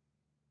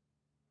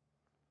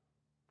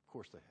 Of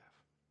course they have.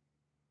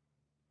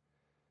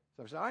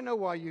 So I say, I know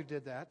why you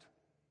did that.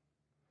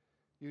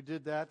 You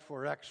did that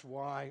for X,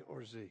 Y,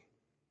 or Z.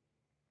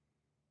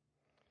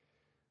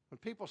 When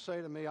people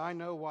say to me, I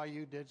know why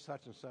you did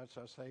such and such,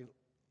 I say,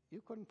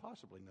 you couldn't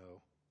possibly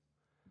know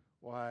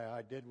why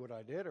I did what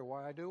I did or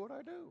why I do what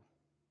I do.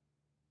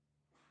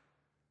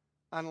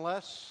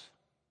 Unless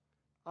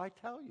I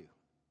tell you.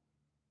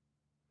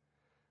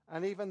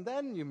 And even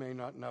then you may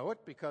not know it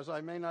because I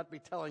may not be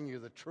telling you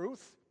the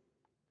truth.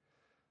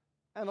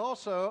 And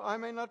also, I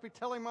may not be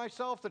telling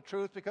myself the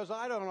truth because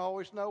I don't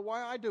always know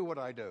why I do what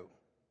I do.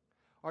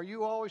 Are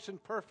you always in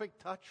perfect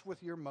touch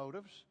with your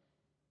motives?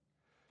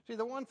 See,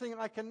 the one thing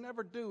I can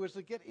never do is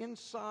to get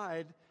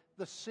inside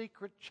the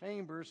secret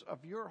chambers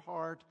of your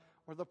heart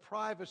or the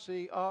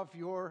privacy of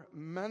your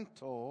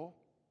mental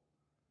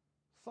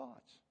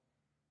thoughts.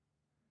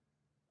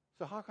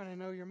 So how can I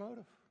know your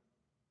motive?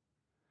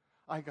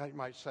 I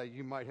might say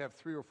you might have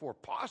 3 or 4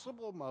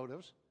 possible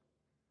motives,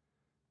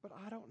 but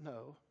I don't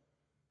know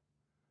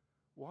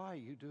why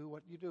you do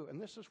what you do.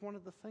 And this is one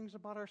of the things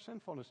about our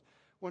sinfulness.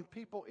 When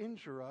people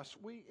injure us,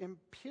 we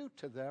impute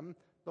to them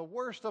the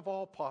worst of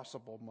all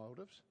possible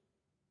motives.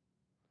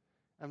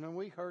 And when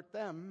we hurt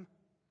them,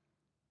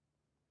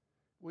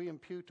 we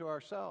impute to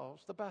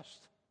ourselves the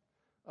best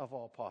of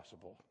all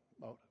possible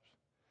motives.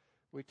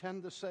 We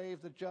tend to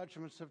save the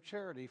judgments of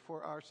charity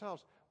for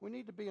ourselves. We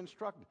need to be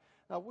instructed.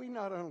 Now, we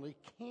not only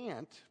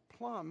can't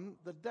plumb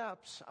the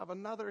depths of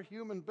another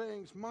human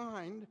being's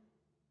mind,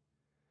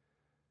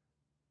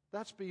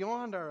 that's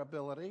beyond our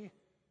ability,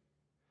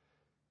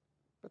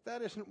 but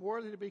that isn't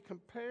worthy to be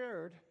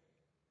compared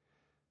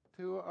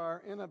to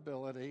our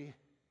inability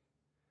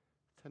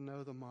to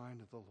know the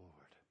mind of the Lord.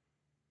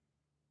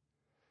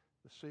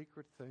 The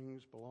secret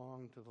things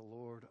belong to the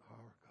Lord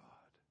our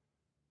God,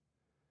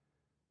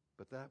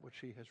 but that which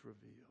he has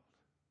revealed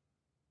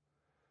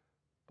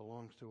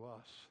belongs to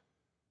us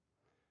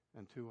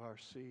and to our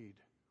seed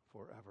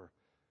forever.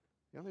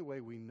 The only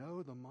way we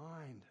know the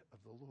mind of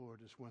the Lord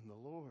is when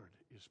the Lord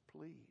is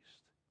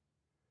pleased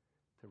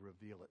to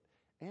reveal it.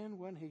 And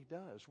when he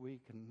does, we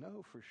can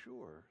know for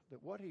sure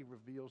that what he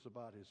reveals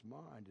about his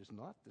mind is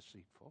not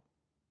deceitful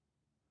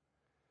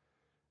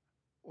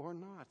or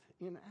not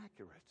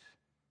inaccurate.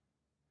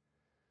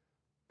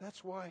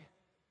 That's why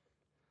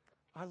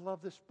I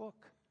love this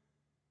book.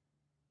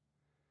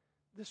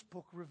 This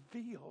book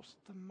reveals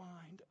the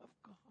mind of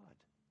God.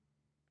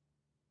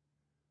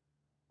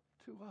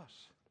 to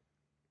us.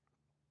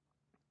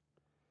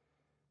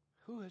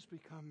 Who has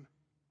become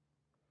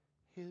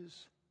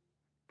his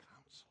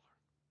counselor?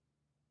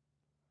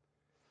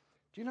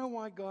 Do you know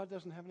why God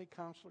doesn't have any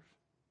counselors?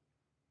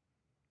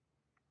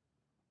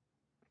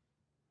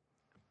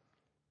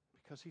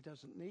 Because he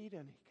doesn't need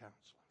any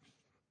counselors.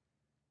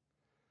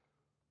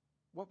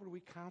 What would we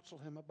counsel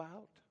him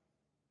about?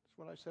 That's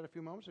what I said a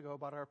few moments ago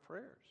about our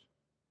prayers.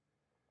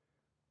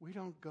 We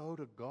don't go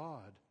to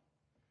God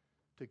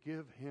to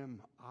give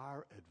him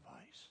our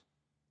advice.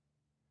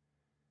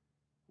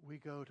 We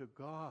go to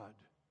God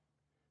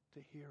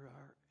to hear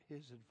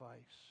his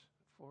advice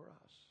for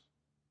us.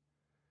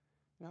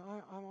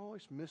 Now, I'm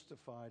always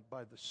mystified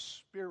by the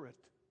spirit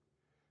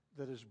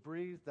that is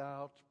breathed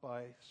out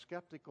by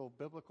skeptical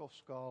biblical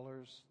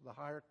scholars, the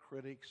higher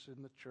critics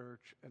in the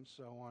church, and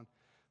so on.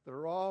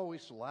 They're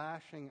always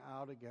lashing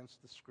out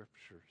against the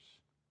Scriptures.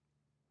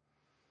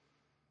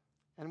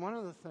 And one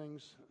of the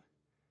things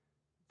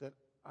that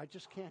I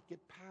just can't get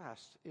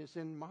past is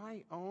in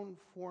my own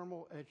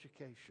formal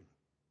education,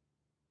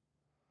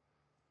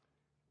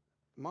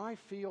 my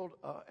field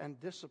and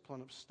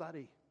discipline of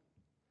study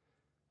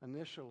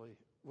initially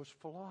was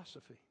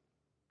philosophy.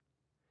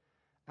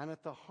 And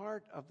at the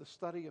heart of the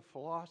study of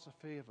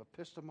philosophy, of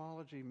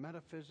epistemology,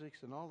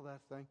 metaphysics, and all of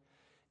that thing,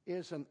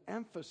 is an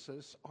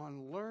emphasis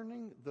on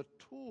learning the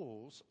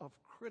tools of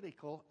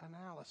critical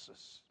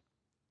analysis.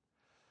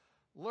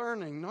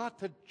 Learning not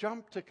to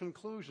jump to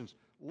conclusions.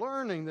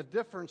 Learning the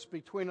difference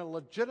between a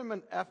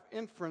legitimate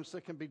inference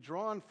that can be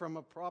drawn from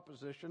a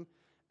proposition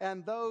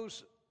and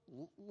those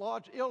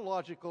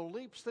illogical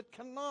leaps that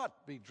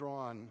cannot be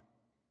drawn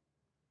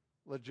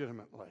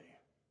legitimately.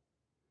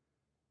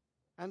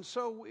 And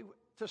so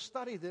to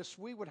study this,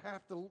 we would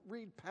have to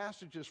read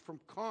passages from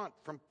Kant,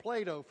 from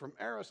Plato, from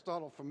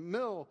Aristotle, from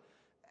Mill,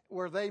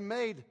 where they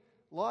made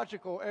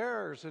logical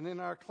errors. And in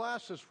our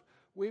classes,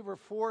 we were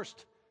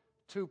forced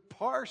to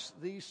parse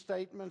these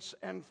statements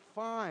and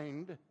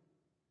find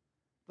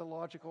the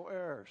logical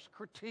errors,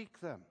 critique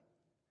them.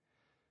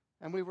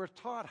 And we were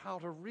taught how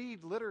to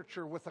read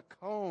literature with a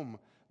comb,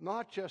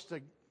 not just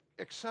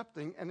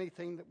accepting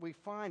anything that we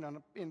find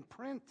in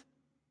print.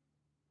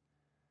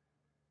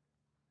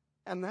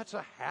 And that's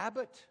a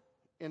habit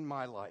in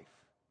my life.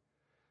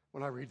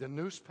 When I read the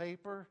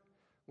newspaper,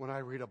 when I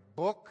read a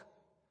book,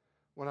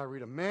 when I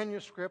read a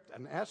manuscript,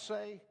 an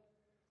essay,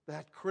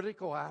 that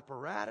critical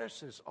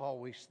apparatus is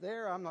always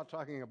there. I'm not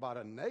talking about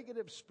a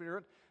negative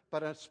spirit,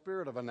 but a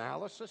spirit of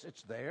analysis.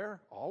 It's there,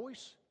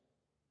 always.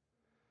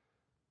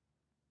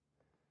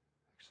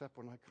 Except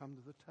when I come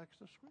to the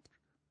text of Scripture.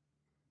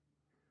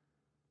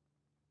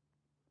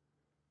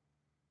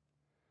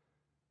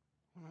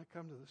 When I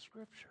come to the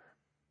Scripture,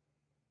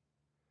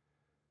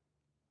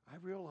 I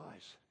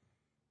realize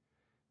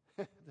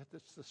that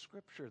it's the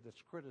Scripture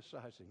that's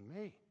criticizing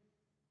me.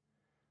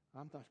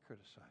 I'm not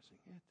criticizing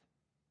it.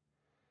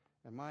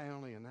 And my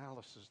only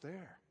analysis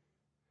there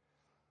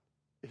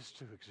is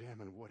to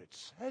examine what it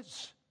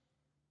says.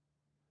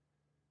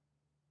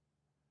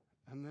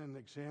 And then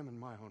examine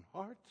my own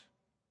heart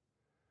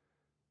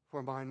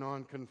for my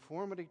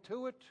nonconformity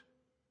to it.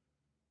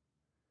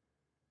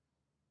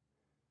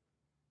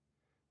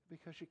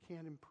 Because you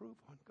can't improve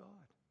on God.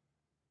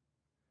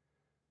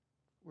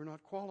 We're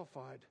not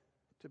qualified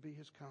to be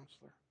his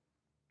counselor.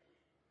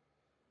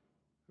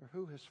 Or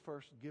who has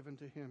first given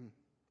to him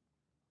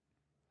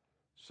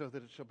so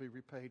that it shall be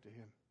repaid to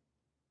him?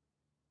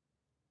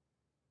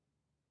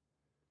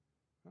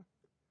 Huh?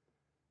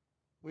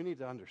 We need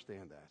to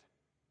understand that.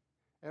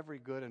 Every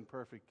good and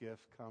perfect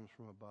gift comes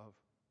from above.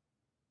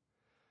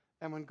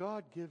 And when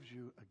God gives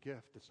you a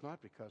gift, it's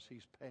not because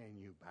he's paying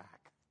you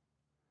back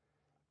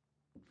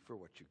for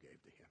what you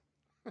gave to him.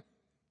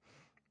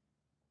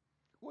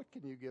 What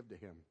can you give to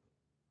him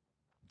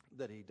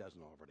that he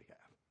doesn't already have?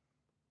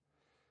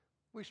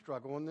 We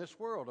struggle in this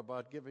world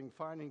about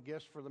finding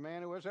gifts for the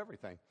man who has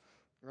everything,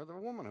 or the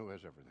woman who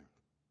has everything.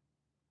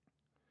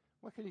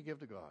 What can you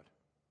give to God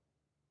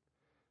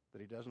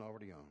that he doesn't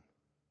already own?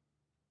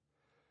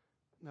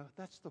 No,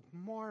 that's the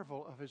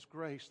marvel of his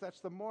grace. That's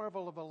the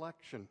marvel of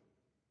election.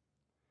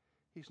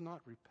 He's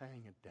not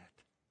repaying a debt.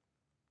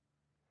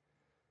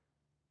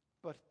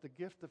 But the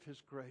gift of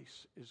his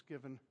grace is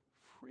given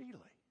freely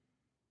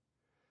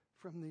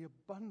from the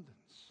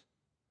abundance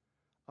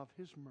of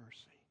his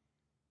mercy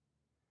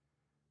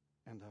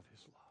and of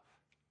his love.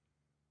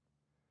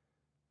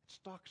 It's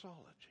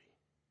doxology,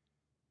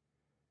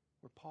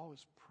 where Paul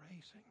is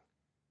praising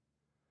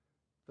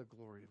the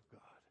glory of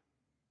God,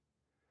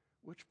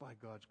 which by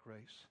God's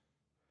grace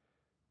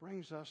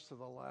brings us to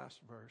the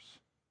last verse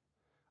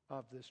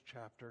of this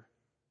chapter,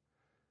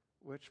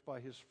 which by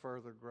his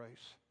further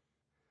grace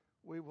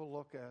we will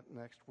look at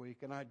next week.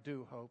 And I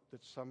do hope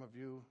that some of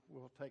you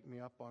will take me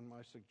up on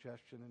my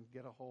suggestion and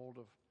get a hold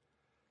of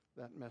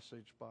that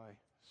message by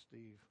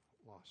Steve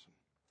Lawson.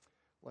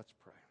 Let's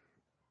pray.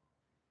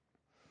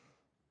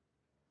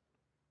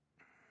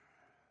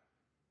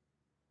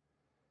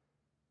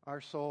 Our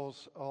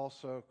souls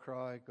also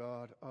cry,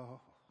 God,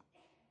 oh,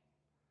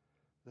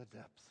 the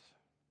depths.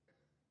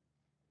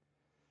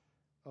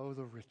 Oh,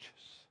 the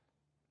riches.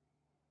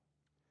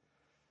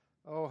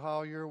 Oh,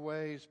 how your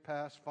ways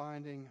pass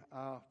finding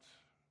out.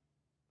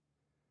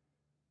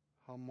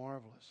 How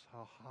marvelous,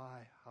 how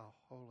high, how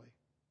holy.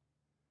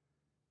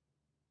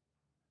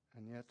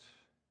 And yet,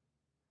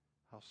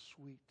 how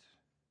sweet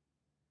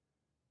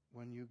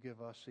when you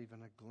give us even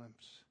a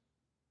glimpse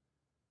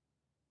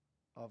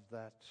of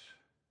that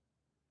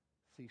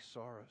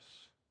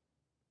thesaurus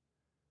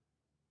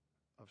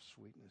of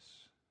sweetness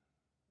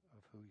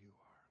of who you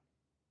are.